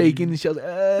was just shaking and shit. I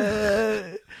was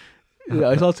like,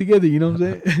 yeah, it's all together. You know what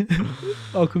I'm saying?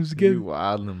 All comes together. You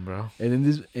wildin', bro. And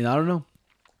then I don't know.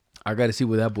 I gotta see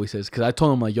what that boy says because I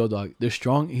told him like, yo, dog, they're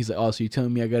strong. He's like, oh, so you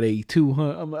telling me I gotta eat 2,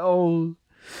 huh? I'm like, oh.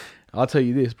 I'll tell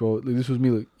you this, bro. Like, this was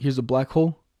me. Look, here's the black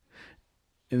hole,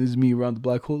 and this is me around the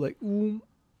black hole. Like, ooh.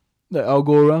 Like I'll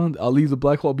go around. I'll leave the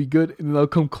black hole. I'll be good, and then I'll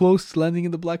come close, landing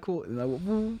in the black hole, and I go.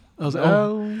 Ooh. I was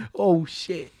like, oh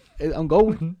shit, I'm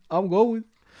going. I'm going.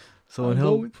 Someone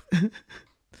help.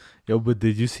 Yo, but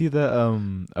did you see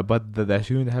the about that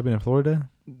shooting that happened in Florida?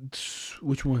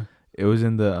 Which one? It was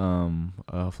in the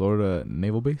Florida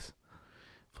naval base.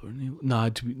 Florida naval? Nah,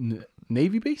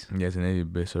 Navy base. Yeah, it's a Navy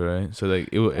base, alright. So like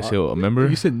remember?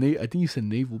 You said I think you said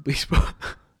naval base, bro.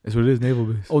 That's what it is, naval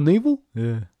base. Oh, naval?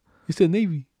 Yeah. You said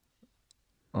Navy.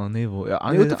 Oh, naval. Yeah,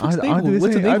 what the fuck's naval?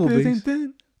 What's a naval base?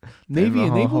 Navy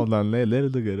and naval. Hold on, let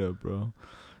it look it up, bro.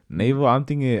 Naval. I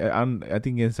think it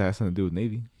has something to do with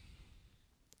Navy.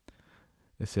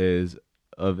 It says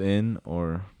or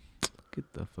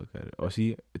get the fuck out of it. Or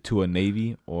see to a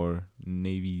Navy or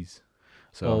navies.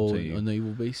 So a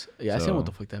naval base. Yeah, I said what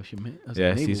the fuck that shit meant.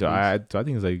 Yeah, see, so I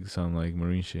think it's like some like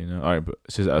marine shit. You know? All right, but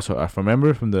it says so I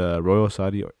remember from the Royal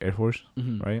Saudi Air Force,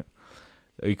 right?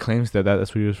 He claims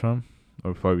that's where he was from,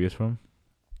 or where he was from.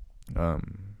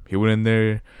 He went in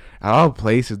there. At all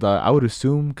places, I would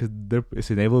assume because it's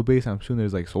a naval base. I'm assuming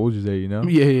there's like soldiers there, you know.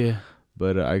 Yeah.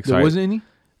 But there wasn't any.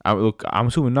 I'm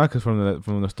assuming not because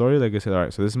from the story, like I said, all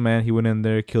right. So this man, he went in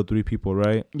there, killed 3 people,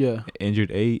 right? Yeah. Injured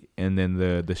 8, and then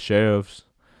the sheriffs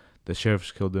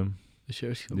killed him. The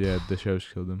sheriffs killed him. Yeah, the sheriffs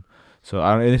killed him. So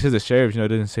and it says the sheriffs, you know, it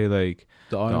doesn't say like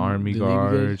the army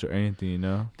guards or anything, you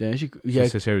know. Yeah,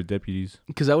 it says sheriff deputies.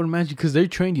 Because I would imagine because they're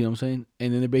trained, you know what I'm saying,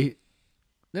 and then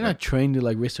they're not trained to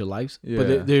like risk their lives,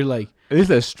 but they're like. At least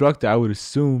they're struck, I would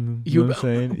assume. You know what I'm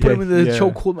saying? Put him in the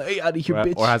chokehold, like, hey, out of here,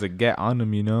 bitch. Or has a gat on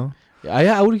them, you know?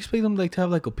 Yeah, I would expect them like to have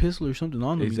like a pistol or something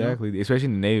on them. Exactly, you know? Especially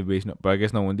in the Navy base. No, but I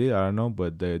guess no one did. I don't know.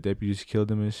 But the deputies killed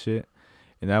them and shit.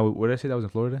 And what did I say? That was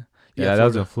in Florida? Yeah, that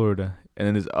was in Florida. And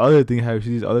then this other thing happened.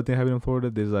 See this other thing happened in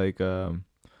Florida? There's like so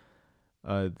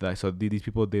these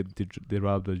people they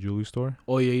robbed a jewelry store.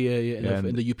 Oh yeah.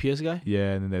 And the UPS guy.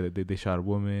 Yeah, and then they shot a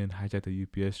woman, hijacked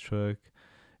the UPS truck.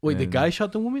 Wait, the guy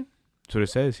shot the woman? So it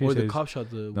says. The cop shot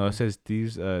the woman? No, it says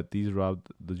thieves robbed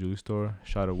the jewelry store,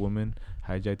 shot a woman,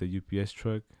 hijacked the UPS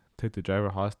truck, took the driver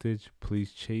hostage.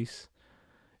 Police chase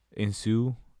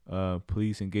ensue.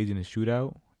 Police engage in a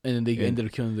shootout. And then they ended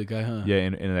up killing the guy, huh? Yeah,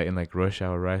 in like rush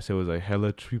hour, right? So it was like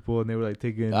hella people, and they were like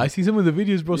taking. I see some of the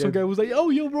videos, bro. Yeah. Some guy was like,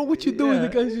 "Oh, yo, bro, what you doing?" The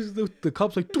guy's just the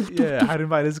cops like, doof, hiding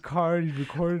by his car. And he's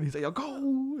recording. He's like, "Yo,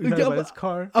 go!" He's by his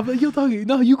car. I'm like, "Yo, dog,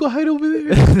 no, you go hide over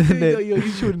there." Yo, you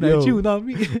shooting at you, not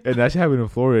me. And that's happening in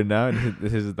Florida now. And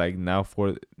this is like now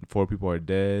four people are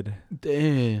dead.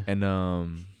 Damn. And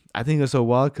I think it's so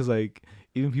wild because like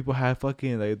even people had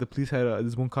fucking like the police had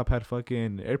this one cop had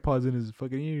fucking AirPods in his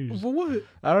fucking ears. For what?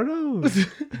 I don't know.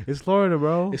 It's Florida,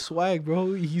 bro. It's swag,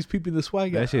 bro. He's peeping the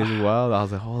swag. That shit is wild. I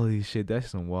was like, holy shit,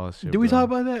 that's some wild shit. Did we bro. talk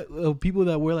about that? People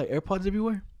that wear like AirPods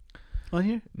everywhere on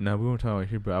here? No, we weren't talking about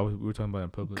here, but we were talking about it in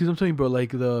public. Because I'm telling you, bro,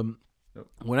 like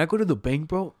when I go to the bank,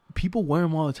 bro, people wear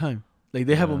them all the time. Like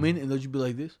they have them in and they'll just be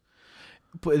like this.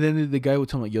 But then the guy would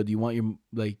tell me, like, yo, do you want your,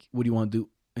 like, what do you want to do?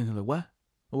 And they're like, what?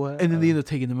 What? And then they end up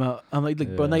taking them out. I'm like,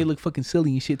 bro, now you look fucking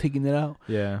silly and shit taking it out.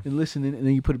 Yeah. And listening, and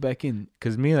then you put it back in.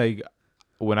 Cause me, like,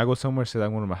 when I go somewhere, say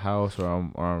I'm going to my house or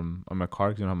I'm on my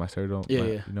car, 'cause you know how my stereo,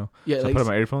 you know. Yeah. So like, I put on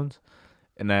my earphones,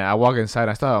 and I walk inside.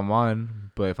 I still have them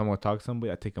on, but if I'm gonna talk to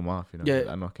somebody, I take them off. You know. Yeah.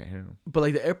 I know I can't hear them. But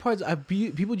like the AirPods,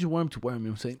 people just wear them to wear them. You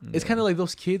know what I'm saying? It's kind of like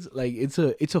those kids. Like it's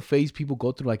a phase people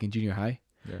go through, like in junior high.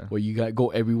 Yeah. Where you got go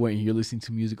everywhere and you're listening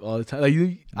to music all the time. Like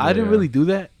I didn't really do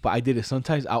that, but I did it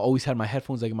sometimes. I always had my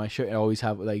headphones like in my shirt, and I always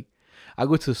have like, I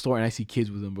go to the store and I see kids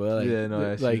with them, bro. Like, Yeah,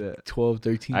 no, I see like that. 12,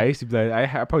 13. I used to be like,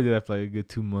 I probably did that for like a good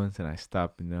 2 months, and I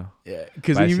stopped. You know. Yeah,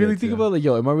 because But I when you see really that think too. about like,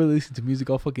 yo, am I really listening to music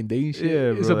all fucking day and shit?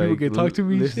 Yeah, bro. Some people like, can talk to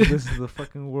me. and Listen, shit. listen to the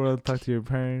fucking world. Talk to your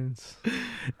parents.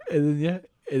 And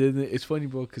then it's funny,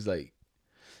 bro, because like,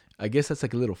 I guess that's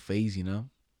like a little phase, you know.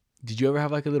 Did you ever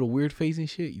have like a little weird phase and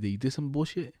shit? That you did some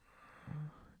bullshit?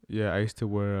 Yeah, I used to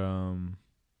wear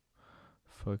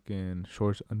fucking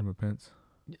shorts under my pants.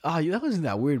 That wasn't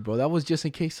that weird, bro. That was just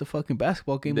in case the fucking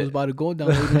basketball game was about to go down.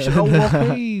 Oh,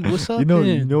 hey, what's up? You know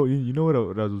what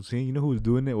I was seeing. You know who was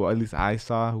doing it? Well, at least I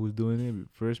saw who was doing it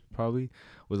first. Probably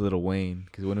was Lil Wayne,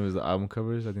 because one of his album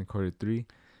covers, I think Carter 3,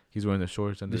 he's wearing the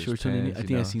shorts under his pants. underneath. I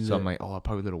think I seen so that. I'm like, oh,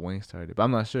 probably Lil Wayne started, but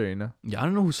I'm not sure. You know? Yeah, I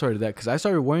don't know who started that, because I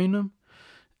started wearing them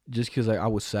just because like I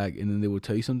was sag, and then they would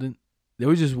tell you something. There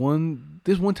was this one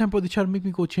time, bro, they tried to make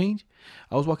me go change.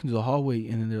 I was walking to the hallway,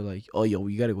 and then they're like, oh, yo,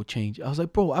 you got to go change. I was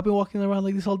like, bro, I've been walking around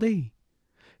like this all day.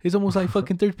 It's almost like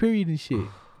fucking third period and shit.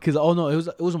 Because, oh, no, it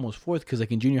was almost fourth, because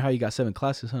like in junior high, you got 7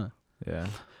 classes, huh? Yeah.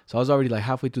 So I was already like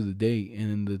halfway through the day, and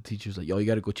then the teacher was like, yo, you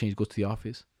got to go change, go to the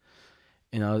office.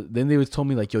 And then they told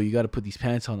me, like, yo, you got to put these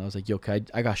pants on. I was like, yo,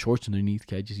 I got shorts underneath.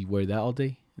 Can I just wear that all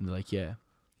day? And they're like, yeah.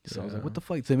 So I was like, what the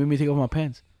fuck? So they made me take off my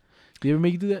pants. Did they ever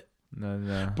make you do that?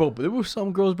 No. Bro, but there were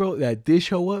some girls, bro, that did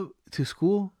show up to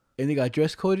school and they got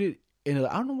dress coded. And they're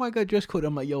like, I don't know why I got dress coded.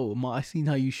 I'm like, yo, Ma, I seen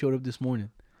how you showed up this morning.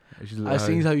 I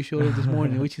seen how you showed up this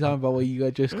morning. What you talking about? Why you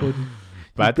got dress coded?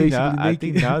 But I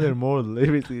think now they're more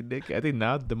literally naked. I think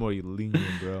now they're more lenient,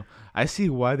 bro. I see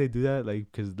why they do that,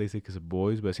 like, because they say because of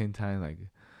boys, but at the same time, like,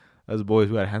 as boys,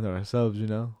 we gotta handle ourselves, you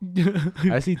know.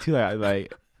 I see too,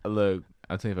 like, look,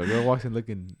 I'm telling you, if a girl walks in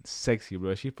looking sexy,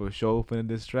 bro, she for sure finna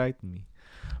distract me.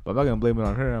 But I'm not gonna blame it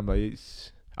on her. I'm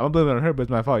gonna blame it on her, but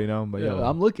it's my fault, you know. But yo,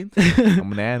 I'm looking.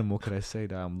 I'm an animal. Could I say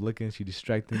that I'm looking? She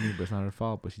distracted me, but it's not her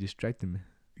fault. But she distracted me.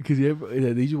 Because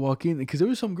they just walk in. Because there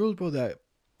were some girls, bro, that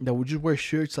would just wear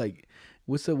shirts like,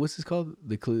 what's this called?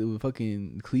 The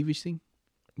fucking cleavage thing.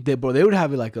 They would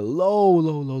have it like a low.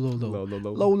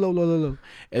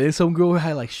 And then some girl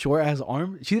had like short ass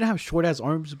arms. She didn't have short ass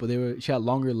arms, but she had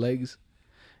longer legs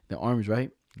than arms,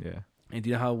 right? Yeah. And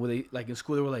you know how they like in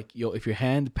school they were like, yo, if your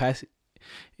hand pass,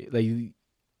 like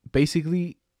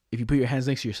basically if you put your hands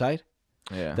next to your side,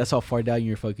 yeah, that's how far down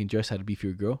your fucking dress had to be for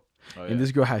your girl. Oh, and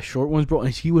this girl had short ones, bro,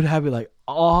 and she would have it like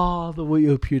all the way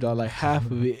up here, dog, like half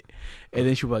of it. And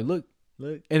then she would be like,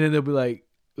 look, and then they'll be like,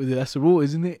 that's the rule,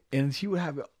 isn't it? And she would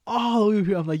have it all the way up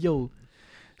here. I'm like, yo,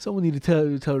 someone need to tell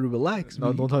her to relax.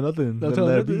 No, don't tell nothing. Don't tell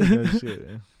nothing. That shit.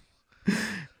 Yeah.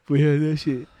 But yeah, that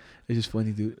shit, it's just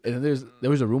funny, dude. And then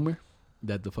there was a rumor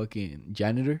that the fucking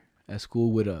janitor at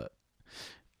school would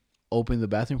open the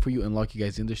bathroom for you and lock you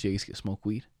guys in there so you guys can smoke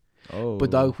weed. Oh.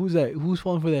 But dog, who's that? Who's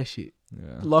falling for that shit?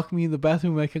 Yeah. Lock me in the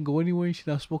bathroom and I can't go anywhere and shit.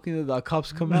 I'm smoking. The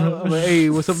cops come out. I'm like, hey,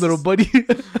 what's up, little buddy?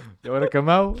 You wanna come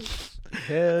out?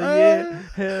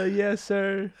 Hell yeah,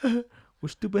 sir. We're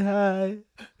stupid high.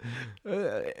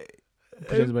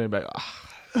 Put his money back.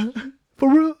 For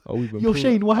real? Oh, we've been Yo,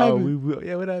 Shane, what happened?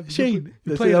 What happened? Shane.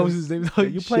 You That was us. his name.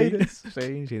 Dog. You played Shane. us.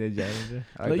 Shane the janitor.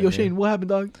 Like, yo, Shane, what happened,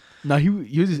 dog? Nah, he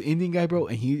was this Indian guy, bro,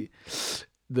 and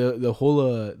the whole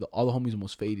all the homies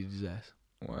almost faded his ass.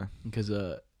 Why?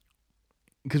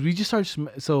 Because we just started.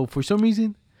 So for some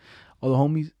reason, all the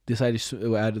homies decided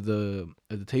out of the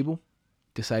at the table,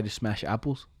 decided to smash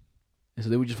apples, and so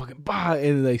they would just fucking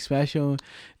and like smash them,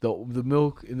 the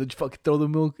milk, and they just fucking throw the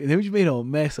milk, and they just made a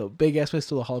mess, a big ass mess,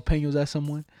 throw the jalapenos at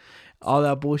someone, all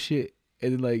that bullshit,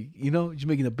 and then like just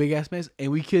making a big ass mess,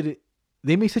 and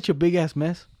they made such a big ass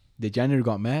mess, the janitor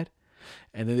got mad,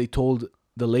 and then they told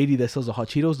the lady that sells the hot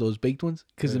Cheetos, those baked ones,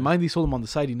 because in mine they sold them on the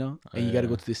side, and you got to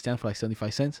go to this stand for like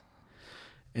 75 cents.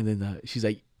 And then she's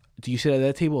like, do you sit at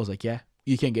that table? I was like, yeah.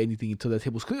 you can't get anything until that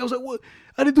table's clean. I was like, what?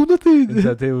 I didn't do nothing.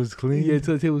 That table was clean. Yeah,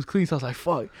 until the table was clean. So I was like,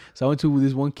 fuck. So I went to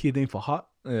this one kid named Fahad.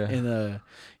 Yeah. And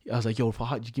I was like, yo,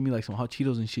 Fahad, just give me like some hot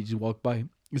Cheetos and shit. Just walk by.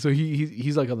 And so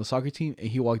he's like on the soccer team, and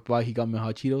he walked by. He got me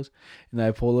hot Cheetos, and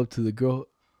I pull up to the girl,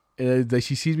 and like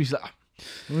she sees me, she's like,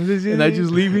 and I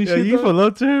just leave and shit. You pull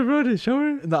up to her, bro, to show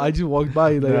her. No, I just walked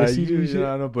by, like I see you and shit.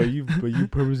 I know, but you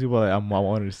purposely were like, I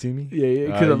want her to see me. Yeah,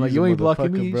 because I'm like, you ain't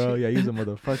blocking me, bro. and shit. Yeah, he's a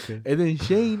motherfucker. And then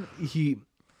Shane,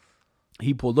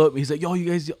 he pulled up and he's like, yo, you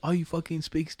guys, all you fucking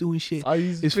spics doing shit.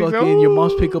 It's fucking your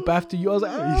mom's pick up after you. I was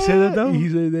like, you said that though? He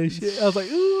said that shit. I was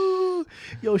like, ooh,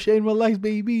 yo, Shane, relax,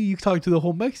 baby. You talk to the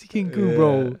whole Mexican crew,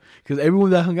 bro. Because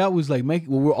everyone that hung out was like,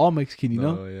 we're all Mexican, you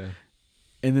know? Oh, yeah.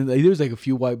 And then like, there was like a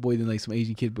few white boys and like some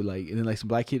Asian kid, but like, and then like some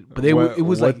black kid. But they it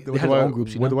was like, they had their own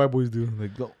groups, you know? What the white boys do?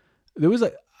 Like, there was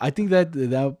like, I think that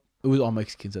it was all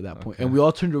Mexicans at that point. And we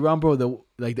all turned around, bro.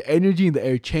 The energy in the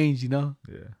air changed, you know?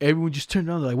 Yeah. Everyone just turned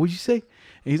around, like, what'd you say?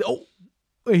 And he's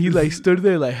and he like stood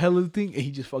there like hella thing, and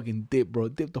he just fucking dipped, bro.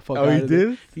 Dipped the fuck out of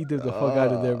there. He dipped the fuck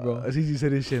out of there, bro. I think he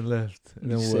said his shit and left. And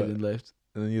then he said and left.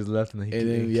 And then he just left, and then he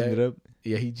cleaned it up.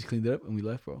 Yeah, he just cleaned it up, and we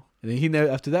left, bro. And then he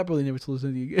never, after that, bro, they never told us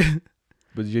anything again.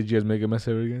 But did you guys make a mess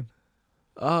ever again?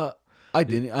 I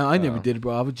didn't. I never did it,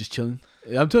 bro. I was just chilling.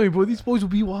 I'm telling you, bro, these boys will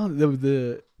be wild.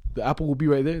 The apple will be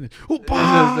right there.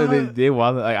 They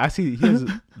wild. Like I see, he has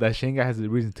that Shane guy has a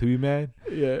reason to be mad.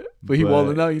 Yeah, but he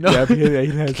wilding out, you know. Yeah,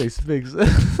 he has like spigs.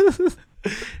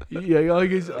 Yeah, all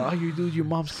you do is your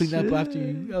mom's clean up after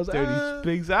you. I was like,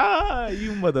 dirty spigs.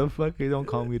 You motherfucker! Don't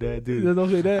call me that, dude. Don't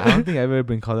say that. I don't think I've ever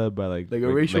been called out by like a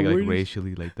racial like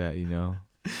racially like that, you know.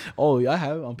 Oh, yeah, I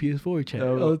have on PS4 chat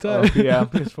all the time. Yeah, on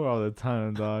PS4 all the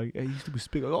time, dog. Hey, you used to be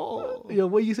speak. Oh, yo,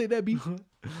 what you say that be?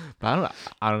 But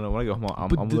I don't know. When I go home, I'm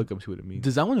gonna look up and see what it means.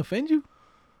 Does that one offend you?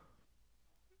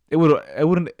 It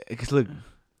wouldn't. Cause look,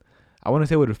 I want to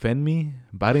say it would offend me,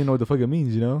 but I didn't know what the fuck it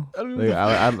means. You know,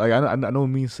 I know it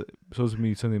means supposed to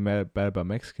mean something bad about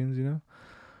Mexicans. You know.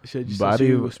 Should you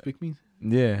say what speak means?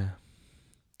 Yeah.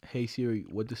 Hey Siri,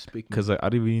 what does speak mean? Because like I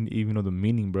didn't even know the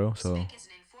meaning, bro. So. Spick is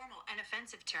an informal and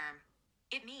offensive term.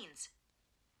 It means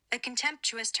a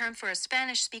contemptuous term for a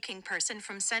Spanish-speaking person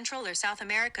from Central or South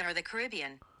America or the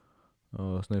Caribbean.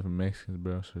 Oh, it's not from Mexicans,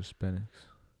 bro. So Hispanics.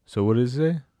 So what does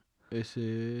it say? It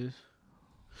says,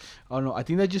 I don't know. I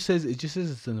think that just says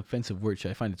it's an offensive word.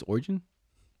 Should I find its origin?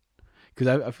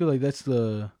 Because I feel like that's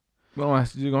the. Don't want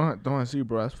to see,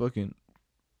 bro. That's fucking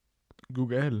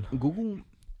Google.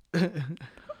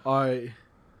 All right.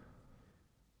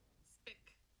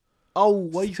 Oh,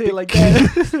 why you say it like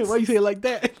that? Why you say it like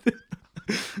that?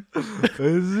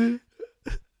 Is it?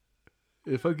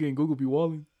 If fucking Google be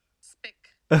walling. Spick.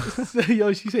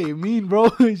 Yo, she say it mean, bro.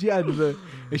 She had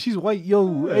and she's white.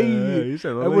 Yo, hey,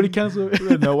 everybody cancel.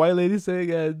 The white lady saying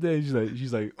that.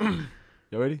 She's like,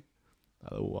 you ready?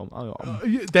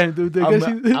 Damn, dude. I'm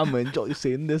gonna enjoy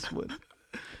saying this one.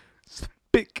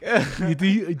 Spick. You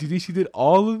think she did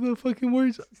all of the fucking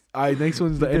words? All right, next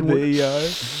one's the N word.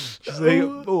 She's like,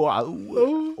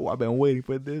 I've been waiting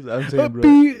for this. I'm saying, bro,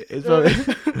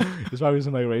 it's probably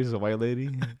some like racist white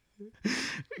lady.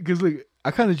 Because look,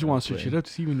 I kind of just want to search it up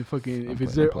to see if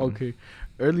it's there. Okay,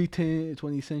 early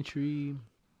 20th century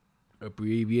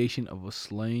abbreviation of a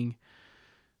slang.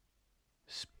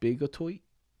 Spigatoit.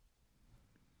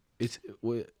 It's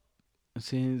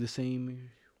in the same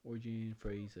origin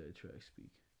phrase that try speak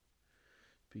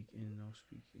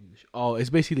English. Oh,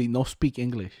 it's basically no speak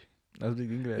English. No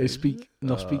speak English. It speak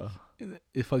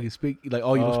It fucking speak like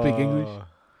you don't speak English.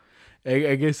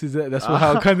 I guess that's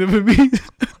how it kind of it means.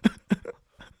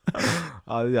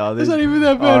 It's not even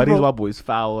that bad, bro. These white boys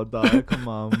foul, dog. Come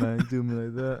on, man, do me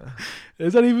like that.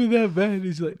 It's not even that bad.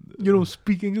 It's like you don't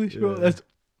speak English, bro. That's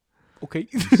okay.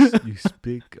 You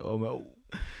speak. Oh man.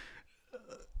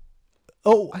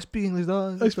 Oh, I speak English,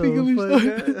 dog. I speak English, dog.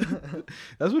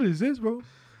 That's what it says, bro.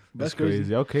 That's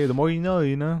crazy. Okay, the more you know,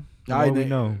 you know. The more we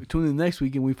know. Tune in next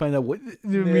week and we find out what it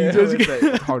means.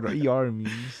 It's hard to ER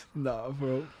means. Nah,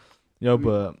 bro. Yo,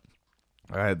 but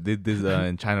I did this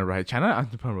in China, right? China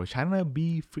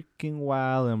be freaking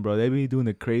wild, and bro, they be doing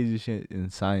the crazy shit in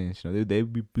science. You know, they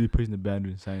be pushing the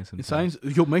boundary in science. Sometimes. In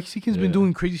science, yo, Mexicans been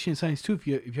doing crazy shit in science too. If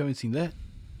you haven't seen that,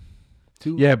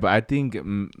 too. Yeah, but I think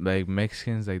like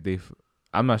Mexicans, like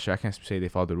I'm not sure. I can't say they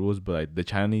follow the rules, but like the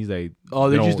Chinese, like they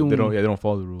don't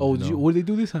follow the rules. Oh, what did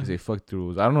they do this time? They fuck the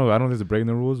rules. I don't know if they're breaking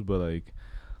the rules, but like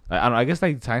I don't know, I guess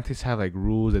like scientists have like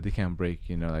rules that they can't break,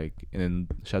 you know, like, and then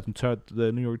shout out to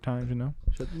the New York Times, you know,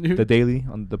 the Daily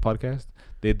on the podcast.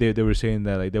 They were saying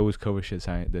that like they always cover shit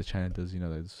that China does, you know,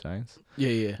 like science.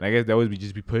 Yeah. And I guess that would be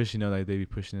just be pushed, you know, like they be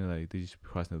pushing it, like they just be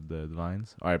crossing the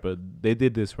lines. All right, but they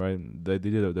did this right. They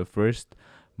did the first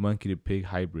monkey to pig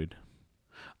hybrid.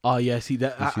 Oh yeah, see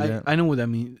that. You see that? I know what that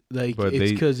means. Like But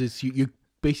it's because it's you're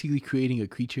basically creating a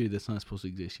creature that's not supposed to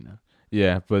exist. You know.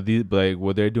 Yeah, but like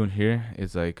what they're doing here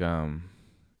is like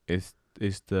it's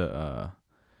the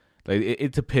like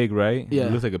it's a pig, right? Yeah.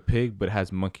 It looks like a pig, but it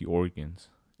has monkey organs.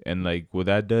 And like what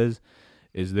that does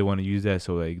is they want to use that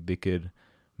so like they could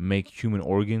make human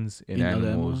organs in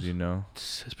animals, you know.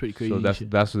 That's pretty crazy. So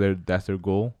that's their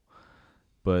goal.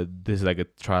 But this is like a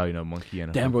trial, you know, monkey and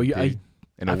a damn, bro. pig,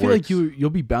 I feel like you'll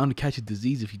be bound to catch a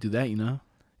disease if you do that, you know.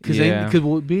 Because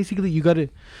well, basically you gotta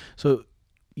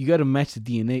match the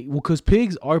DNA. Well, because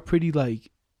pigs are pretty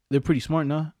they're pretty smart,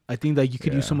 now. I think that you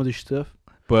could use some of their stuff.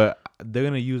 But they're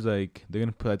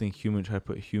gonna put I think human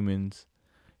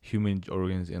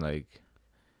organs in like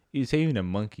you say even a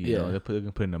monkey, you know, they're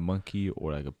gonna put in a monkey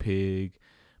or like a pig,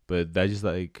 but that just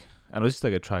like I know it's just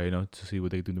like a try, you know, to see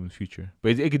what they do in the future.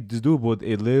 But it could just doable.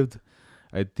 It lived,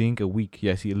 I think, a week.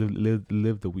 Yeah, see, it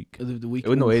lived a week. It lived a week.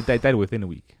 No, it died within a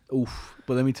week. Oof.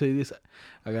 But let me tell you this,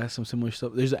 I got some similar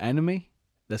stuff. There's an anime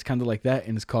that's kind of like that,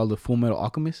 and it's called The Full Metal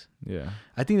Alchemist. Yeah,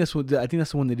 I think that's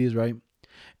the one that is, right.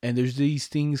 And there's these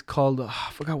things called I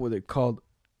forgot what they're called.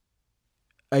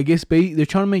 I guess they're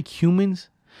trying to make humans.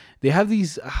 They have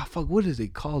these what is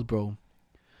it called, bro?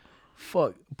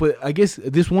 Fuck. But I guess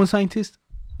this one scientist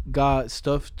got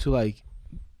stuff to like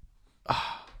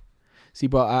see,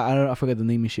 bro, I forgot the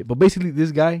name and shit. But basically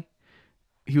this guy,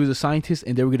 he was a scientist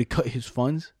and they were gonna cut his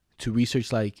funds to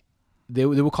research like they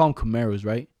would call them chimeras,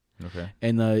 right? Okay.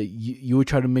 And you would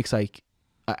try to mix like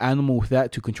an animal with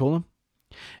that to control him.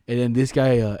 And then this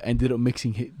guy ended up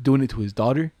doing it to his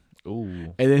daughter.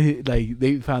 Ooh. And then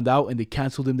they found out and they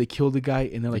canceled him. They killed the guy.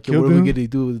 And they're like, yo, what are we gonna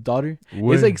do with the daughter?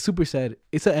 When? It's like super sad.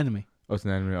 It's an anime. Oh, it's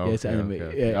an anime. Yeah, it's an anime.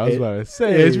 Okay. Yeah, I was about to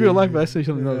say. Yeah, it's real life. But I say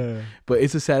something else. Yeah. But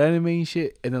it's a sad anime and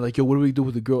shit. And they're like, yo, what do we do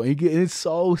with the girl? And it's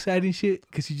so sad and shit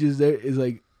because she's just there. It's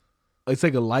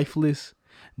like a lifeless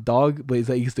dog, but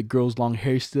it's the girl's long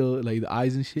hair still, like the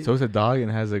eyes and shit. So it's a dog and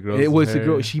it has a girl. It was the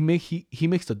girl. He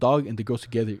makes the dog and the girls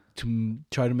together to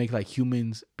try to make like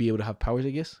humans be able to have powers. I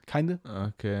guess, kind of.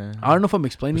 Okay. I don't know if I'm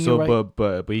explaining it right.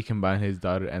 But he combined his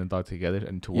daughter and the dog together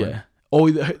into one. Yeah. Oh,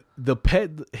 the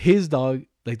pet, his dog,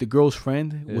 like the girl's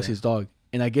friend, was his dog,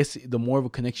 and I guess the more of a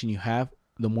connection you have,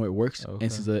 the more it works. Okay.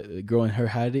 And since the girl and her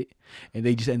had it, and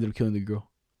they just ended up killing the girl.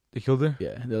 They killed her.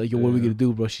 Yeah. They're like, yo, what are we gonna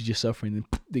do, bro? She's just suffering. And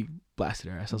they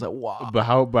blasted her ass. I was like, wow.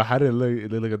 But how did it look?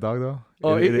 It looked like a dog though.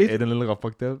 Oh, it didn't look all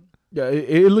fucked up. Yeah,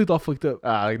 it looked all fucked up.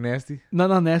 Like nasty.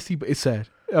 Not nasty, but it's sad.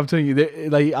 I'm telling you,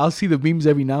 like I'll see the memes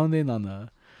every now and then on on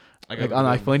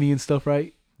iFunny and stuff,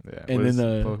 right? Yeah. And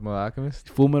then Full Metal Alchemist.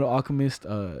 Full Metal Alchemist,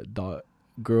 dog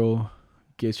girl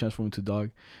gets transformed into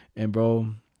dog, and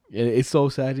bro, it's so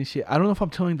sad and shit. I don't know if I'm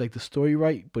telling like the story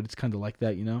right, but it's kind of like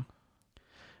that, you know.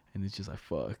 And it's just like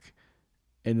fuck,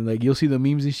 and then like you'll see the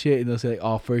memes and shit, and they'll say like,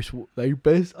 "Oh, first like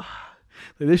best." Like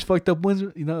there's fucked up ones,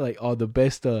 you know, like the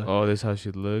best. Oh, this how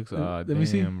she looks. Let me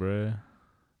see, bro.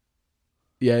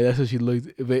 Yeah, that's how she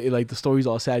looked. But like the story's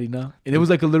all sad, you know. And it was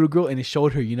like a little girl, and it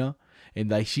showed her, you know, and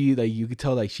like she, like you could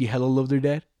tell, like she hella loved her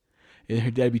dad, and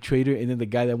her dad betrayed her, and then the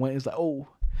guy that went is like, oh,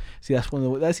 see, that's one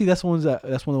of the ones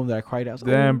that I cried out.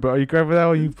 Damn, bro, you cried for that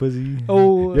one, you pussy.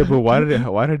 Oh, yeah, but why did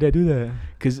her dad do that?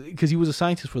 Because he was a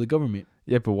scientist for the government.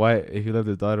 Yeah, but why? If he loved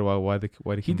his daughter, why did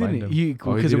he didn't?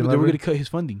 Because they were gonna cut his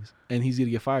fundings, and he's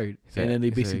gonna get fired, and then they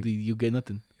basically you get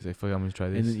nothing. He's like, fuck, I'm gonna try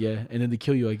this. And then, and then they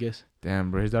kill you, I guess.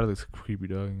 Damn, bro, his daughter looks creepy,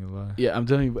 dog. Ain't gonna lie. Yeah, I'm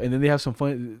telling you. And then they have some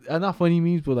fun, not funny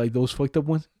memes, but like those fucked up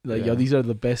ones. Like, yo, these are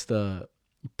the best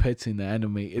pets in the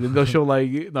anime. And then they'll show like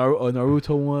a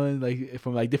Naruto one, like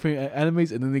from like different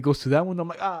animes, and then it goes to that one. I'm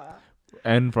like, ah.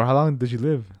 And for how long did she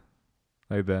live?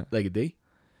 Like that? Like a day?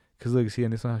 Cause look, see,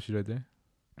 and this one how she's right there.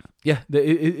 Yeah,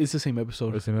 it's the same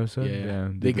episode. The same episode. Yeah.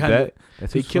 They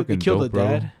killed the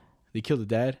dad. They killed the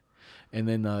dad, and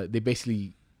then they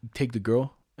basically take the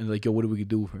girl and like, yo, what are we gonna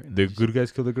do with her? And the good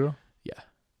guys kill the girl. Yeah.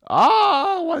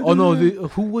 Oh no!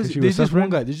 Who was it? There's just one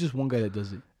guy. There's just one guy that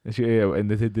does it. And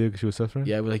they did. She was suffering.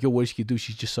 Yeah, we're like, yo, what she could do?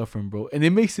 She's just suffering, bro. And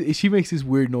she makes this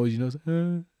weird noise, you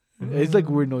know. It's like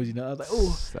a weird noise, you know. I was like,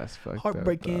 oh, that's fucked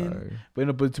heartbreaking.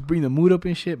 Up, but to bring the mood up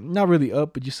and shit, not really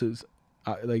up, but just as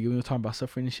like we were talking about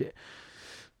suffering and shit.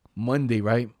 Monday,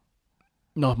 right?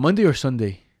 No, Monday or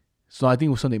Sunday. So I think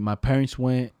it was Sunday. My parents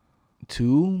went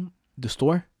to the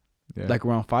store, like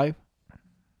around 5,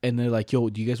 and they're like, "Yo,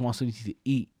 do you guys want something to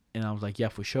eat?" And I was like, yeah,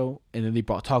 for sure. And then they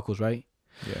brought tacos, right?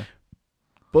 Yeah.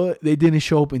 But they didn't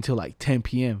show up until like 10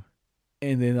 p.m.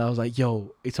 And then I was like,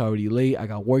 yo, it's already late. I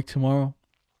got work tomorrow.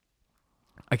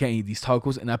 I can't eat these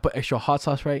tacos. And I put extra hot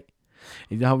sauce, right?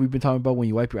 And you know how we've been talking about when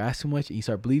you wipe your ass too much and you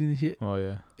start bleeding and shit? Oh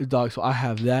yeah. Dog, so I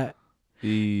have that.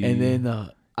 And then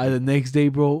the next day,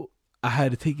 bro, I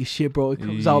had to take a shit, bro. It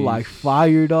comes out like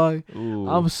fire, dog. Ooh.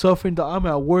 I'm suffering, dog. I'm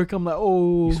at work. I'm like,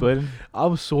 oh. You sweating?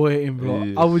 I'm sweating, bro.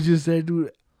 Yeah. I was just there,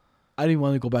 dude. I didn't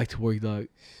want to go back to work, dog.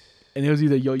 And it was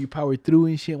either, yo, you power through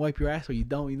and shit, wipe your ass, or you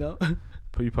don't, you know?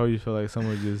 But you probably feel like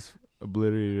someone just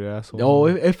obliterated your asshole. Oh,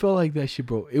 it felt like that shit,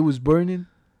 bro. It was burning.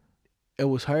 It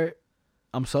was hurt.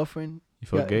 I'm suffering. You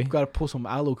felt gay? Gotta pull some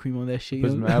aloe cream on that shit. Put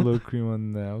you some know? aloe cream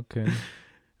on that. Okay.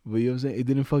 But you know what I'm saying?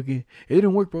 It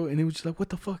didn't work, bro. And it was just like, what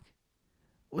the fuck?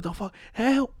 What the fuck?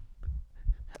 Help!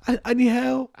 I need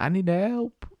help. I need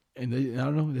help. And I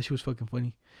don't know, that shit was fucking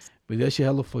funny. But that shit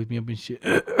hella fucked me up and shit.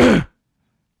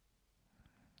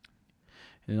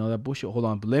 And all that bullshit. Hold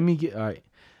on, but let me get, all right.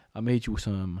 I'm gonna hit you with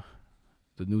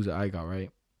the news that I got, right?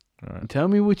 All right. Tell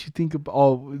me what you think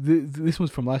about, this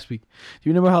one's from last week. Do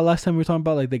you remember how last time we were talking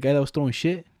about like the guy that was throwing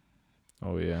shit?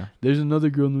 Oh yeah. There's another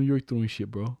girl in New York throwing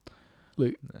shit, bro.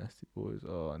 Nasty boys.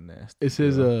 Oh nasty. It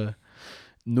says, girl.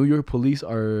 New York police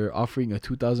are offering a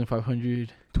 $2,500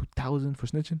 $2,000 for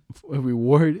snitching.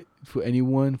 reward for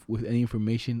anyone with any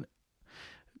information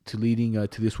to leading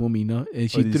to this woman, you know, and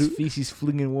she this threw feces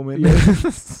flinging woman. Yeah.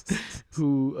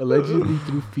 Who allegedly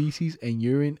threw feces and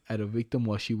urine at a victim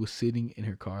while she was sitting in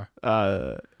her car.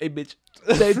 Hey bitch.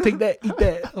 Take that, eat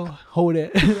that, hold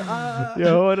that.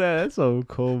 Yo, that's so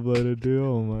cold blooded, dude.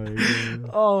 Oh my god.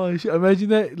 Oh, shit. Imagine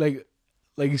that,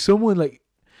 like someone like,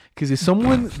 cause it's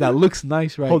someone that looks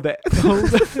nice, right? Hold that. Hold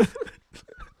that.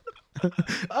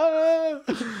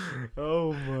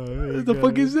 Oh my. What the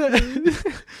fuck is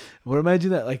that? But imagine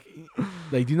that, like,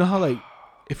 do you know how like,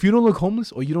 if you don't look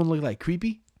homeless or you don't look like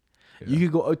creepy, you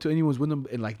could go up to anyone's window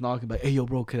and like knock and be like, hey yo,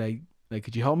 bro, could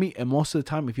you help me? And most of the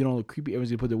time, if you don't look creepy, everyone's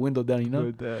gonna put their window down, you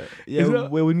know. Yeah. Is that-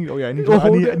 Wait, we need. Oh yeah, I need Oh, you.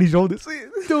 hold I that. need you to hold this.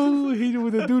 Dude, hit you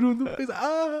with a dude on the face.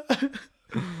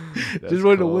 That's Just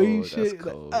running away and cold, shit. that's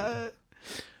Like, cold.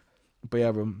 But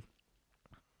yeah, bro.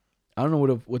 I don't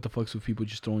know what the fuck's with people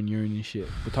just throwing urine and shit.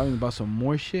 But talking about some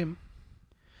more shit.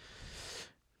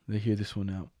 Let's hear this one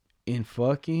out. In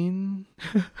fucking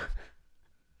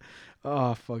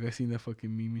oh fuck, I seen that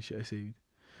fucking meme and shit I saved.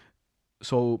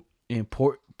 So in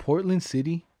Portland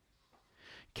City,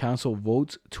 council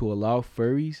votes to allow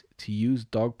furries to use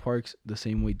dog parks the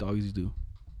same way dogs do.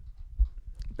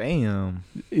 Damn.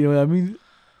 You know what I mean?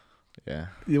 Yeah.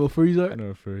 You know what furries I are? know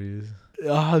what furry is.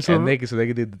 So And they could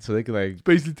like.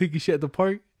 basically taking shit at the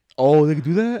park. Oh, they could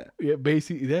do that. Yeah,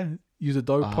 basically, yeah. Use a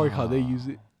dog park how they use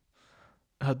it.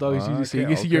 How dogs use it. So you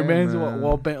Okay, can see your okay, man's man.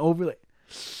 while bent over, like,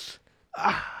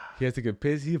 He has to get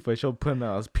pissed. He for sure putting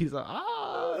out his piece. Like,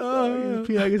 I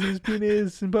guess his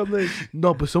penis in public.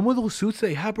 no, but some of those suits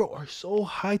they have, bro, are so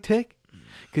high tech.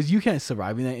 Because you can't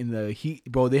survive in that in the heat,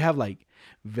 bro. They have like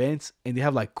vents and they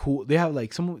have like they have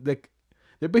like some, like,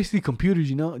 they're basically computers,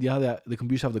 you know? Yeah, that the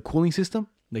computers have the cooling system,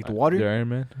 like the water. The Iron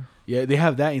Man. Yeah, they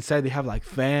have that inside. They have like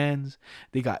fans.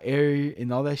 They got air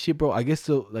and all that shit, bro. I guess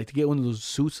to get one of those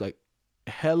suits, like,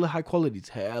 hella high quality, it's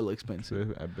hella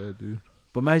expensive. I bet, dude.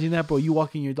 But imagine that, bro. You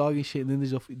walking your dog and shit, and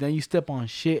then then you step on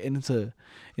shit, and it's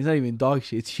not even dog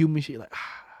shit. It's human shit. Like,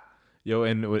 Yo,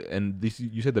 and this,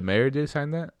 you said the mayor did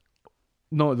sign that?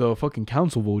 no, the fucking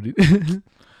council voted.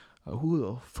 Who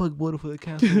the fuck voted for the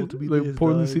council to be Like this,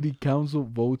 Portland dog? City Council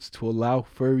votes to allow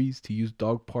furries to use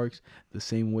dog parks the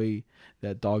same way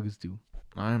that dogs do.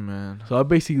 Iron Man. So that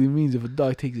basically means if a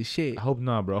dog takes a shit, I hope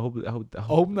not, bro. I hope not. I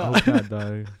hope not,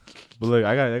 dog. But look,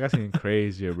 I got something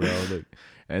crazier, bro. Look,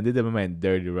 and they did my man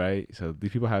dirty, right? So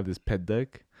these people have this pet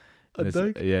duck. a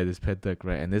duck Yeah, this pet duck,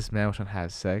 right? And this man was trying to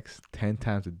have sex 10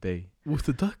 times a day. with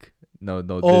the duck. No,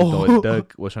 Oh. a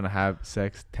duck was trying to have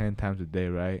sex 10 times a day,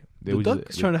 right? The duck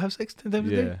is trying to have sex 10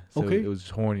 times a day. So Okay. it was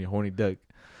just horny duck,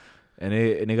 and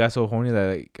it got so horny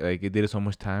that like it did it so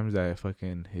much times that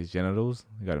fucking his genitals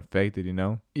got infected, you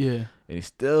know. Yeah. And he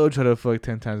still tried to fuck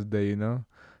 10 times a day, you know.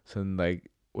 So like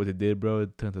what they did, bro,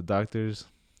 it turned to doctors,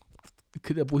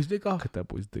 Cut that boy's dick off. cut that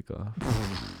boy's dick off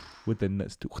with the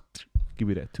nuts too. Give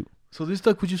me that too. So this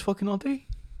duck was just fucking all day.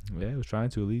 Yeah, it was trying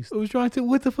to at least. I was trying to.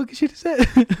 What the fucking shit is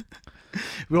that?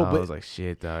 Bro, I but was like,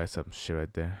 shit, dog, that's some shit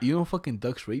right there. you know, fucking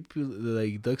ducks rape.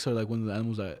 Like ducks are like one of the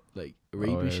animals that like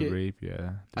rape and shit. Rape,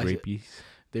 yeah. The I said- rapies.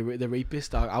 The rapists,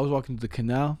 dog. I was walking to the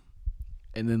canal,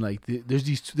 and then like there's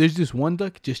this one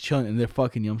duck just chilling, and they're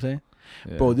fucking. You know what I'm saying,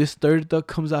 Yeah. bro? This third duck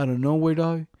comes out of nowhere,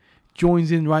 dog.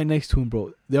 Joins in right next to him,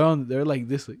 bro. They're like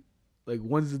this, like Like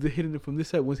one's hitting it from this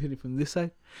side, one's hitting it from this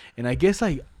side, and I guess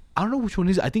like I don't know which one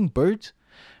is. I think birds,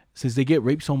 since they get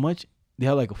raped so much, they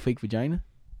have like a fake vagina,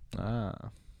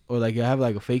 or like they have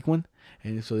like a fake one,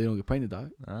 and so they don't get pregnant,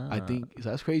 dog. I think so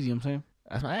that's crazy. You know what I'm saying.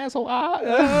 That's my asshole.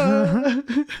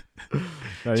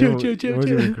 No, Chill, you know, chill, chill, you know what's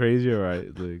chill. even crazier,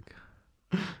 right? Like,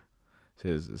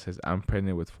 it says I'm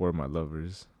pregnant with 4 of my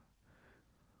lovers.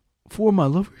 4 of my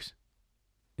lovers.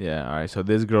 Yeah, all right. So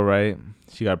this girl, right?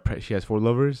 She has 4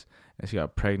 lovers, and she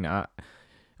got pregnant.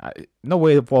 No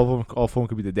way all 4 of them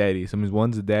could be the daddy. So means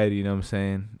one's the daddy. You know what I'm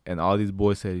saying? And all these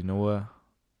boys said, you know what?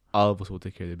 All of us will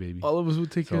take care of the baby. All of us will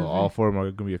take care So of all it. 4 of them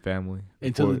are gonna be a family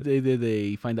Until Before- the day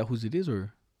they find out whose it is,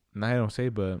 or Nah, I don't say,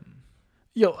 but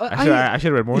yo, I should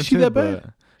have read more. Is she into that it, bad?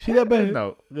 but- She that bad?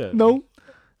 No, yeah. No.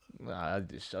 Nah, I'll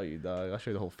just show you, dog. I'll show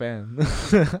you the whole fam.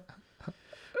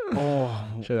 Oh,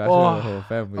 I'll show you the whole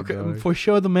family, okay. dog. For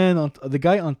sure, the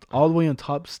guy on all the way on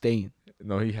top staying.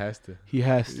 No, he has to. He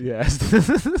has to. Yes.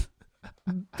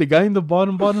 The guy in the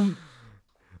bottom,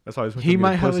 That's why he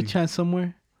might have a chance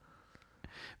somewhere.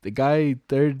 The guy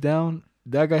third down,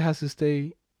 that guy has to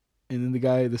stay, and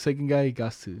then the second guy, he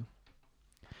got to.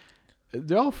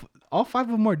 They're all 5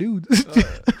 of them are dudes.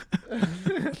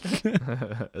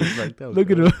 It's like that.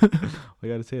 Look at him. I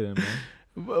gotta say that, man.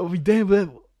 But we damn, but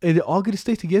and they're all gonna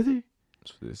stay together,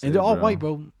 That's what they and say, they're all white,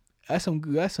 bro. That's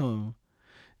some.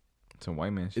 Some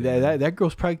white man shit. That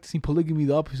girl's practicing polygamy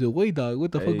the opposite way, dog.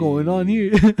 What the fuck going on Hey.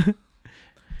 here?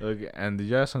 Look, and did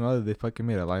you guys know that they fucking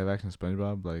made a live action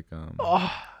SpongeBob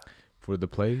Oh, for the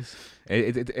plays?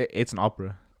 It's an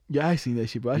opera. yeah, I seen that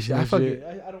shit, bro. You seen that shit?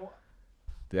 I don't.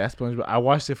 That SpongeBob. I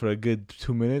watched it for a good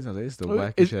 2 minutes. I was like, it's the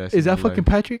wackest Is, shit I've is seen that in my fucking life.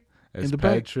 Patrick? It's in the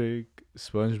back? Patrick,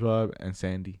 SpongeBob, and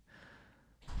Sandy.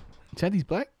 Sandy's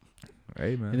black,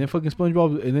 Hey man. and then fucking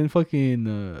SpongeBob, and then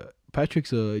fucking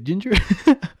Patrick's ginger,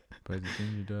 Patrick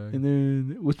Junior, dog. and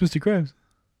then what's Mr. Krabs?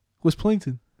 What's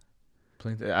Plankton?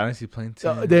 Plankton. I don't see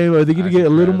Plankton. Damn, are they gonna I get a see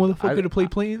little Krabs. motherfucker to play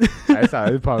Plankton? I saw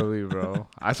it probably, bro.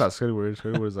 I saw Squidward.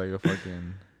 Squidward's like a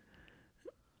fucking.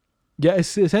 Yeah, it's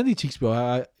Sandy Cheeks,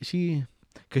 bro. She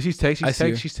Cause she's texting. I see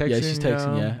her. She's texting. Yeah, she's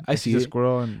texting, yeah. I see she's a it.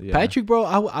 squirrel. And, yeah. Patrick, bro.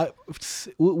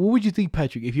 What would you think,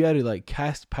 Patrick? If you had to like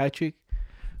cast Patrick,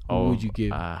 what would you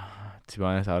give? To be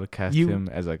honest, I would have cast You- him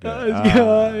as like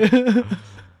Yeah.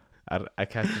 I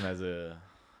cast him as a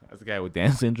guy with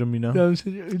Down syndrome, you know, No, I'm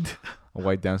saying- a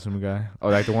white Down syndrome guy. Oh,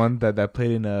 like the one that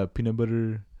played in Peanut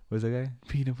Butter. What's that guy?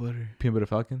 Peanut butter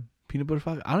Falcon. Peanut butter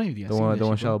Falcon. I don't even think The I've seen one,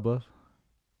 that shit, Shia bro. LaBeouf.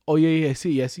 Oh yeah, I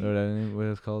see. Know that name? What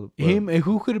it's called? Him and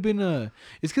who could have been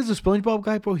it's because the SpongeBob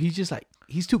guy, bro. He's just like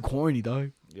he's too corny,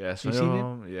 dog. Yes, You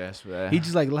seen yes, man. He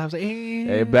just like laughs like,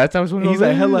 Hey, but that's how it's when He's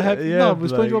like hella happy. No, but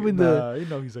like, SpongeBob in the- nah, you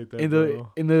know he's like that. in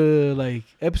bro. the like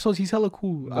episodes, he's hella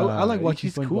cool. I like watching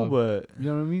He's SpongeBob. cool, but You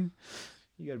know what I mean?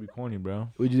 you gotta be corny, bro.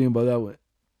 What did you think about that one?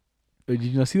 Did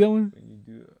you not see that one? When you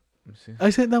do, let me see. I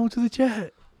sent that one to the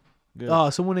chat. Good. Oh,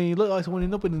 someone ain't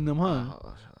opening them, huh?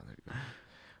 Oh, there you go.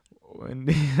 When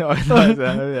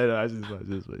I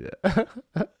just, but yeah.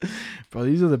 Bro,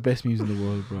 these are the best memes in the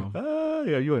world, bro.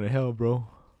 Yeah, you in hell, bro.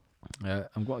 Yeah,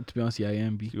 I'm going to be honest. Yeah, I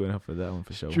am. You in hell for that one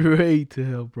for sure. Straight to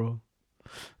hell, bro.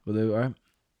 But they alright.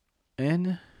 And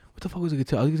what the fuck was I gonna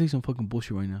tell? I was gonna say some fucking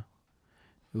bullshit right now.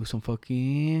 It was some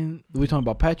fucking. We were talking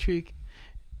about Patrick.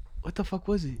 What the fuck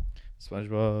was it?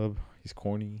 SpongeBob, he's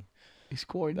corny. He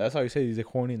scored. That's how you say he's a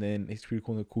corny, and then he's pretty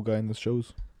cool, the cool guy in the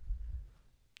shows.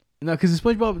 No, because the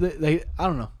SpongeBob, like I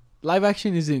don't know, live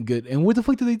action isn't good. And what the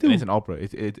fuck do they do? And it's an opera. Oh,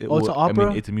 it's an I opera?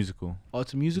 mean, it's a musical. Oh,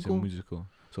 it's a musical. It's a musical.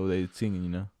 So they singing, you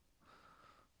know.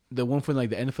 The one from like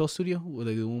the NFL studio, or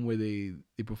like the one where they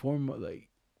perform like,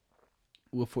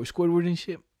 for Squidward and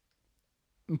shit.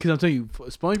 Because I'm telling you, for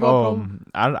SpongeBob, bro.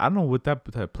 I don't know what that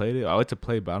played it. I like to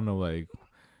play, but I don't know like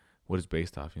what it's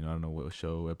based off. You know, I don't know what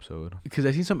show episode. Because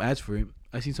I seen some ads for it.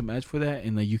 I seen some ads for that,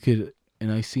 and like you could,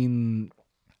 and I seen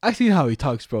how he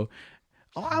talks, bro.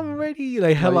 Oh, I'm ready,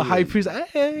 like hella yeah. hype, he's like,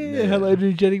 hey, Yeah. hella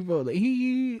energetic, bro. Like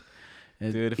he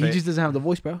Dude, if he I- just doesn't have the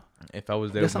voice, bro. If I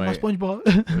was there That's with not my, my SpongeBob.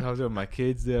 if I was there with my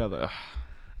kids, there, I'm like,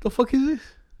 The fuck is this?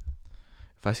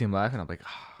 if I see him laughing, I'm like,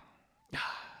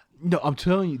 No, I'm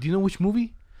telling you. Do you know which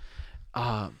movie?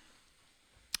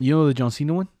 You know the John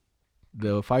Cena one,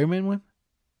 the fireman one.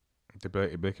 the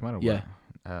Blake came out or what? Yeah.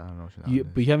 I don't know.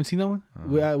 But you haven't seen that one.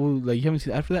 Uh-huh. Like you haven't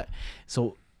seen after that.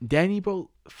 So Danny, bro,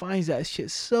 finds that shit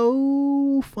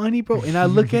so funny, bro. And I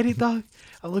look at it, dog.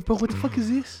 I'm like, bro, what the fuck is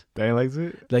this? Danny likes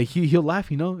it. Like he'll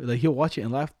laugh, you know, like he'll watch it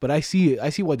and laugh. But I see it. I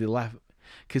see why they laugh,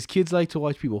 because kids like to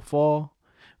watch people fall.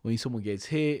 When someone gets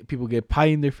hit, people get pie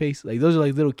in their face. Like those are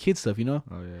like little kid stuff, you know.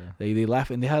 Oh yeah. They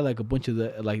laugh, and they had like a bunch of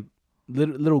the like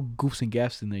little goofs and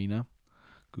gaffs in there, you know.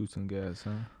 Goose and gas, huh?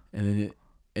 And then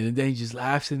And then he just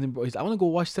laughs, and then bro, he's like, I want to go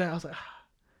watch that. I was like,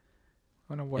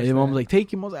 I wanna and then mom was like,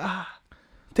 take him. I was like,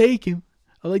 take him.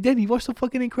 I was like, Danny, watch the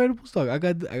fucking Incredibles, dog. I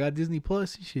got Disney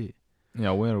Plus and shit.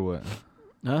 y'all went or what?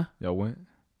 Huh? Y'all went?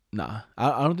 Nah,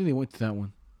 I don't think they went to that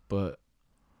one, but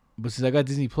since I got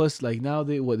Disney Plus, like now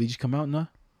they just come out now?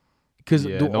 Because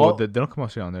Yeah, no, they don't come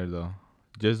out straight on there though.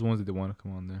 Just the ones that they want to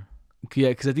come on there. yeah,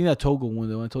 because I think that Togo one,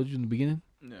 the one I told you in the beginning,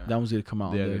 Yeah. that one's gonna come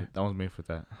out. Yeah, on there. that one's made for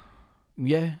that.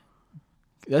 Yeah,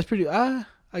 that's pretty. I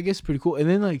guess pretty cool. And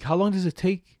then like, how long does it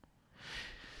take?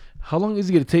 How long is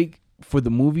it gonna take for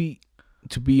the movie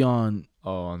to be on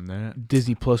Oh, on there.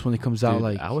 Disney Plus when it comes out? Dude,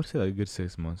 Like, I would say like a good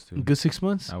 6 months too. good 6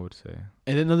 months. I would say.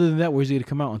 And then other than that, where's it gonna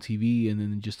come out on TV and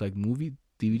then just like movie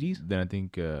DVDs? Then I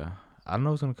think I don't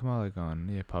know. It's gonna come out like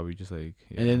on probably just like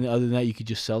And then other than that, you could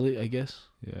just sell it, I guess.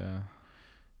 yeah.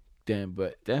 Damn,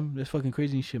 that's fucking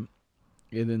crazy and shit.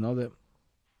 And then all that.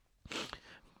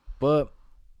 But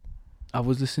I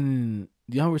was listening.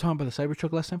 You know how we were talking about the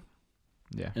Cybertruck last time?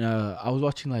 Yeah. And I was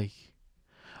watching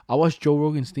I watched Joe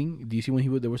Rogan's thing. Do you see when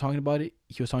they were talking about it?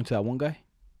 He was talking to that one guy.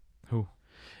 Who?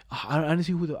 I didn't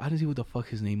see who the fuck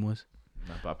his name was.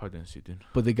 No, but I probably didn't see it, dude.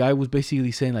 But the guy was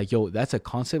basically saying like, "Yo, that's a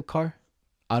concept car.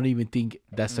 I don't even think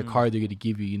that's the car they're gonna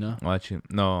give you. You know." Well, actually,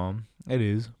 no, it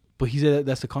is. But he said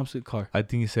that's the concept car. I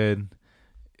think he said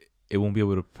it won't be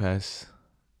able to pass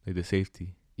like the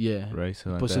safety, Yeah. right?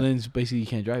 So, like But so then it's basically you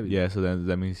can't drive it. yeah, so then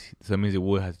that means it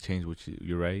would have to change. Which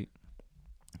you're right.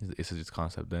 It's just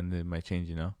concept. Then it might change,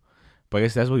 you know. But I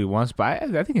guess that's what he wants. But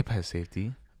I think it passes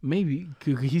safety. Maybe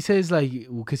he says like,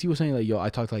 because he was saying like, "Yo, I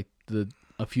talked to, like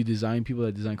a few design people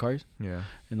that design cars Yeah.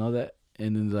 and all that,"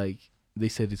 and then like they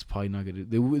said it's probably not gonna.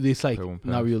 It's like It won't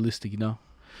not pass. realistic, you know.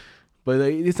 But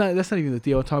like, it's not. That's not even the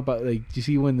thing. I'm talking about like, do you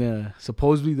see when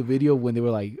supposedly the video when they were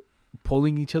like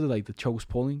pulling each other, like the truck was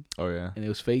pulling Oh yeah. and it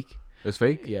was fake. It's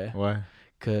fake. Yeah. Why?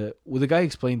 Cause the guy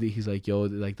explained it. He's like, "Yo,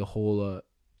 like the whole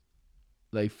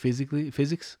like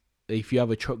physics. Like, if you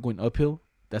have a truck going uphill,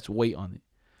 that's weight on it."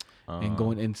 And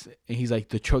going and he's like,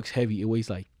 the truck's heavy. It weighs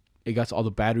like, it got all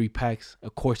the battery packs.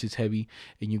 Of course, it's heavy.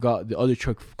 And you got the other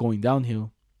truck going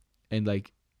downhill, and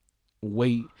like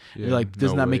weight. Yeah, Like,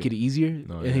 does no not make weight. it easier.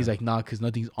 No, and he's yeah. like, nah, because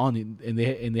nothing's on it. And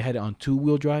they had it on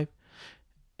 2-wheel drive,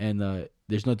 and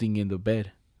there's nothing in the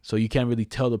bed, so you can't really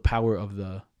tell the power of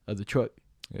the truck.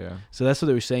 Yeah. So that's what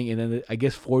they were saying. And then I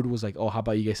guess Ford was like, "Oh, how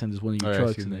about you guys send us one of your Oh, yeah, I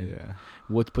trucks seen and that, then yeah.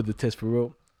 we'll put the test for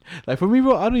real." Like for me,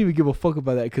 bro, I don't even give a fuck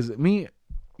about that because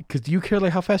do you care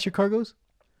like how fast your car goes?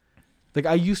 Like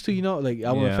I used to, you know, like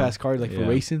I want a Yeah, fast car like for yeah.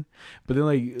 racing, but then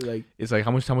like It's like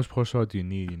how much horsepower do you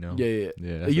need? You know. yeah.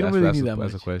 Yeah. You don't really need that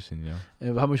That's much. a question, you know.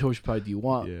 And how much horsepower do you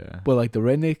want? Yeah. But like the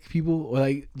redneck people or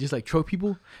like just like truck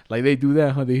people, like they do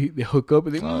that, huh? They hook up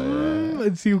and they Oh, yeah.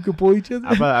 and see who can pull each other.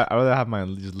 I'd rather have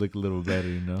mine just look a little better,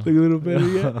 you know. Look a little better,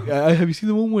 yeah. Have you seen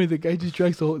the one where the guy just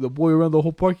drags the boy around the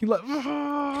whole parking lot?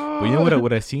 But you know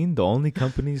what I seen? The only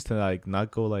companies to like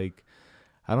not go like,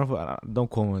 I don't know. Don't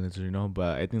quote me on this, you know.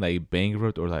 But I think like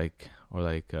bankrupt or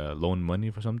loan money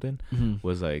for something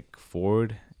was like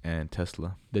Ford and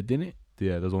Tesla. That didn't?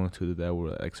 Yeah, those only two that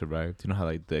were like survived. You know how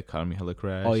like the economy hella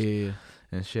crashed. Oh yeah.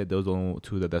 And shit. Those only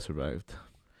two that survived.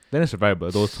 They didn't survive,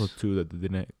 but those two that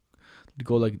didn't. To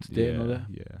go like today and all that.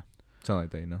 Yeah, something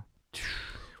like that, you know. Which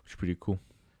is pretty cool.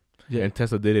 Yeah. And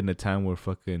Tesla did it in a time where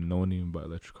fucking no one even bought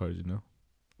electric cars, you know.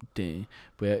 Dang.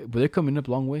 But they're coming up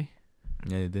a long way.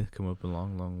 Yeah, they did come up a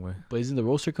long, long way. But isn't the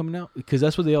Roadster coming out? Because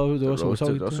that's what the Roadster was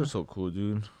talking Those are about. so cool,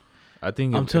 dude. I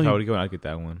think I'm if telling I you- were to go, I'd get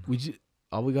that one.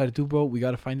 All we gotta do, bro, we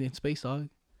gotta find it in space, dog.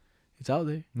 It's out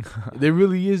there. There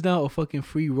really is now a fucking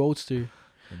free Roadster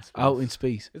out in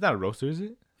space. It's not a Roadster, is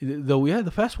it? Though, yeah,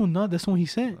 the fast one, no, that's the one he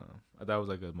sent. I thought it was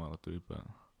like a Model 3, but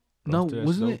No, Roadster, that's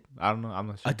wasn't dope. it? I don't know. I'm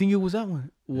not sure. I think it was that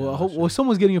one. Well, Yeah, I I'm hope, not well, sure.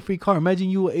 someone's getting a free car. Imagine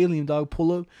you an alien, dog,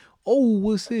 pull up. Oh,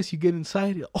 what's this? You get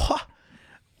inside. Oh,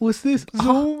 what's this?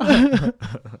 Zoom. And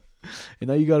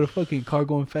now you got a fucking car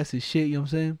going fast as shit. You know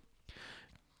what I'm saying?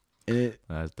 And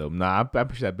That's dope. Nah, I'm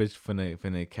pretty sure that bitch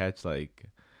finna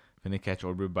catch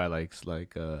orbit by like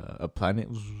a planet.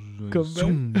 Come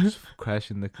Zoom, just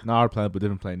crashing not our planet, but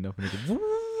different planet. No, finna go,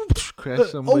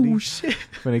 crash somebody. oh shit!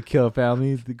 Finna kill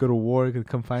families. They go to war. Gonna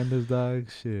come find those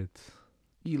dogs. Shit.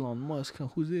 Elon Musk, huh?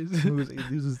 Who's this?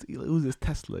 Who's this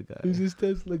Tesla guy? Who's this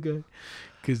Tesla guy?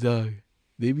 Cause they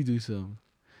be doing some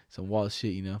wild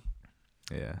shit, you know.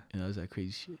 Yeah. It's that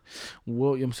crazy shit.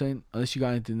 Well, you know what I'm saying? Unless you got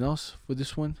anything else for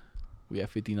this one, we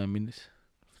have 59 minutes.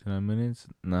 9 minutes.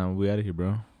 Nah, we out of here,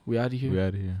 bro. We out of here. We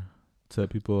out of here. Tell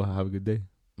people have a good day.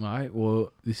 All right.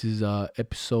 Well, this is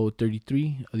episode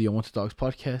 33 of the Unwanted Dogs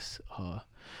podcast.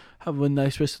 Have a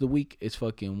nice rest of the week. It's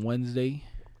fucking Wednesday.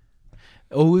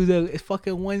 Oh, who's that? It's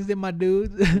fucking Wednesday, my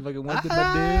dudes. Fucking Wednesday,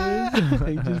 my dudes.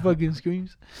 He just fucking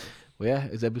screams. Well, yeah,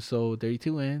 it's episode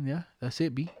 32, and yeah, that's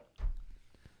it, B.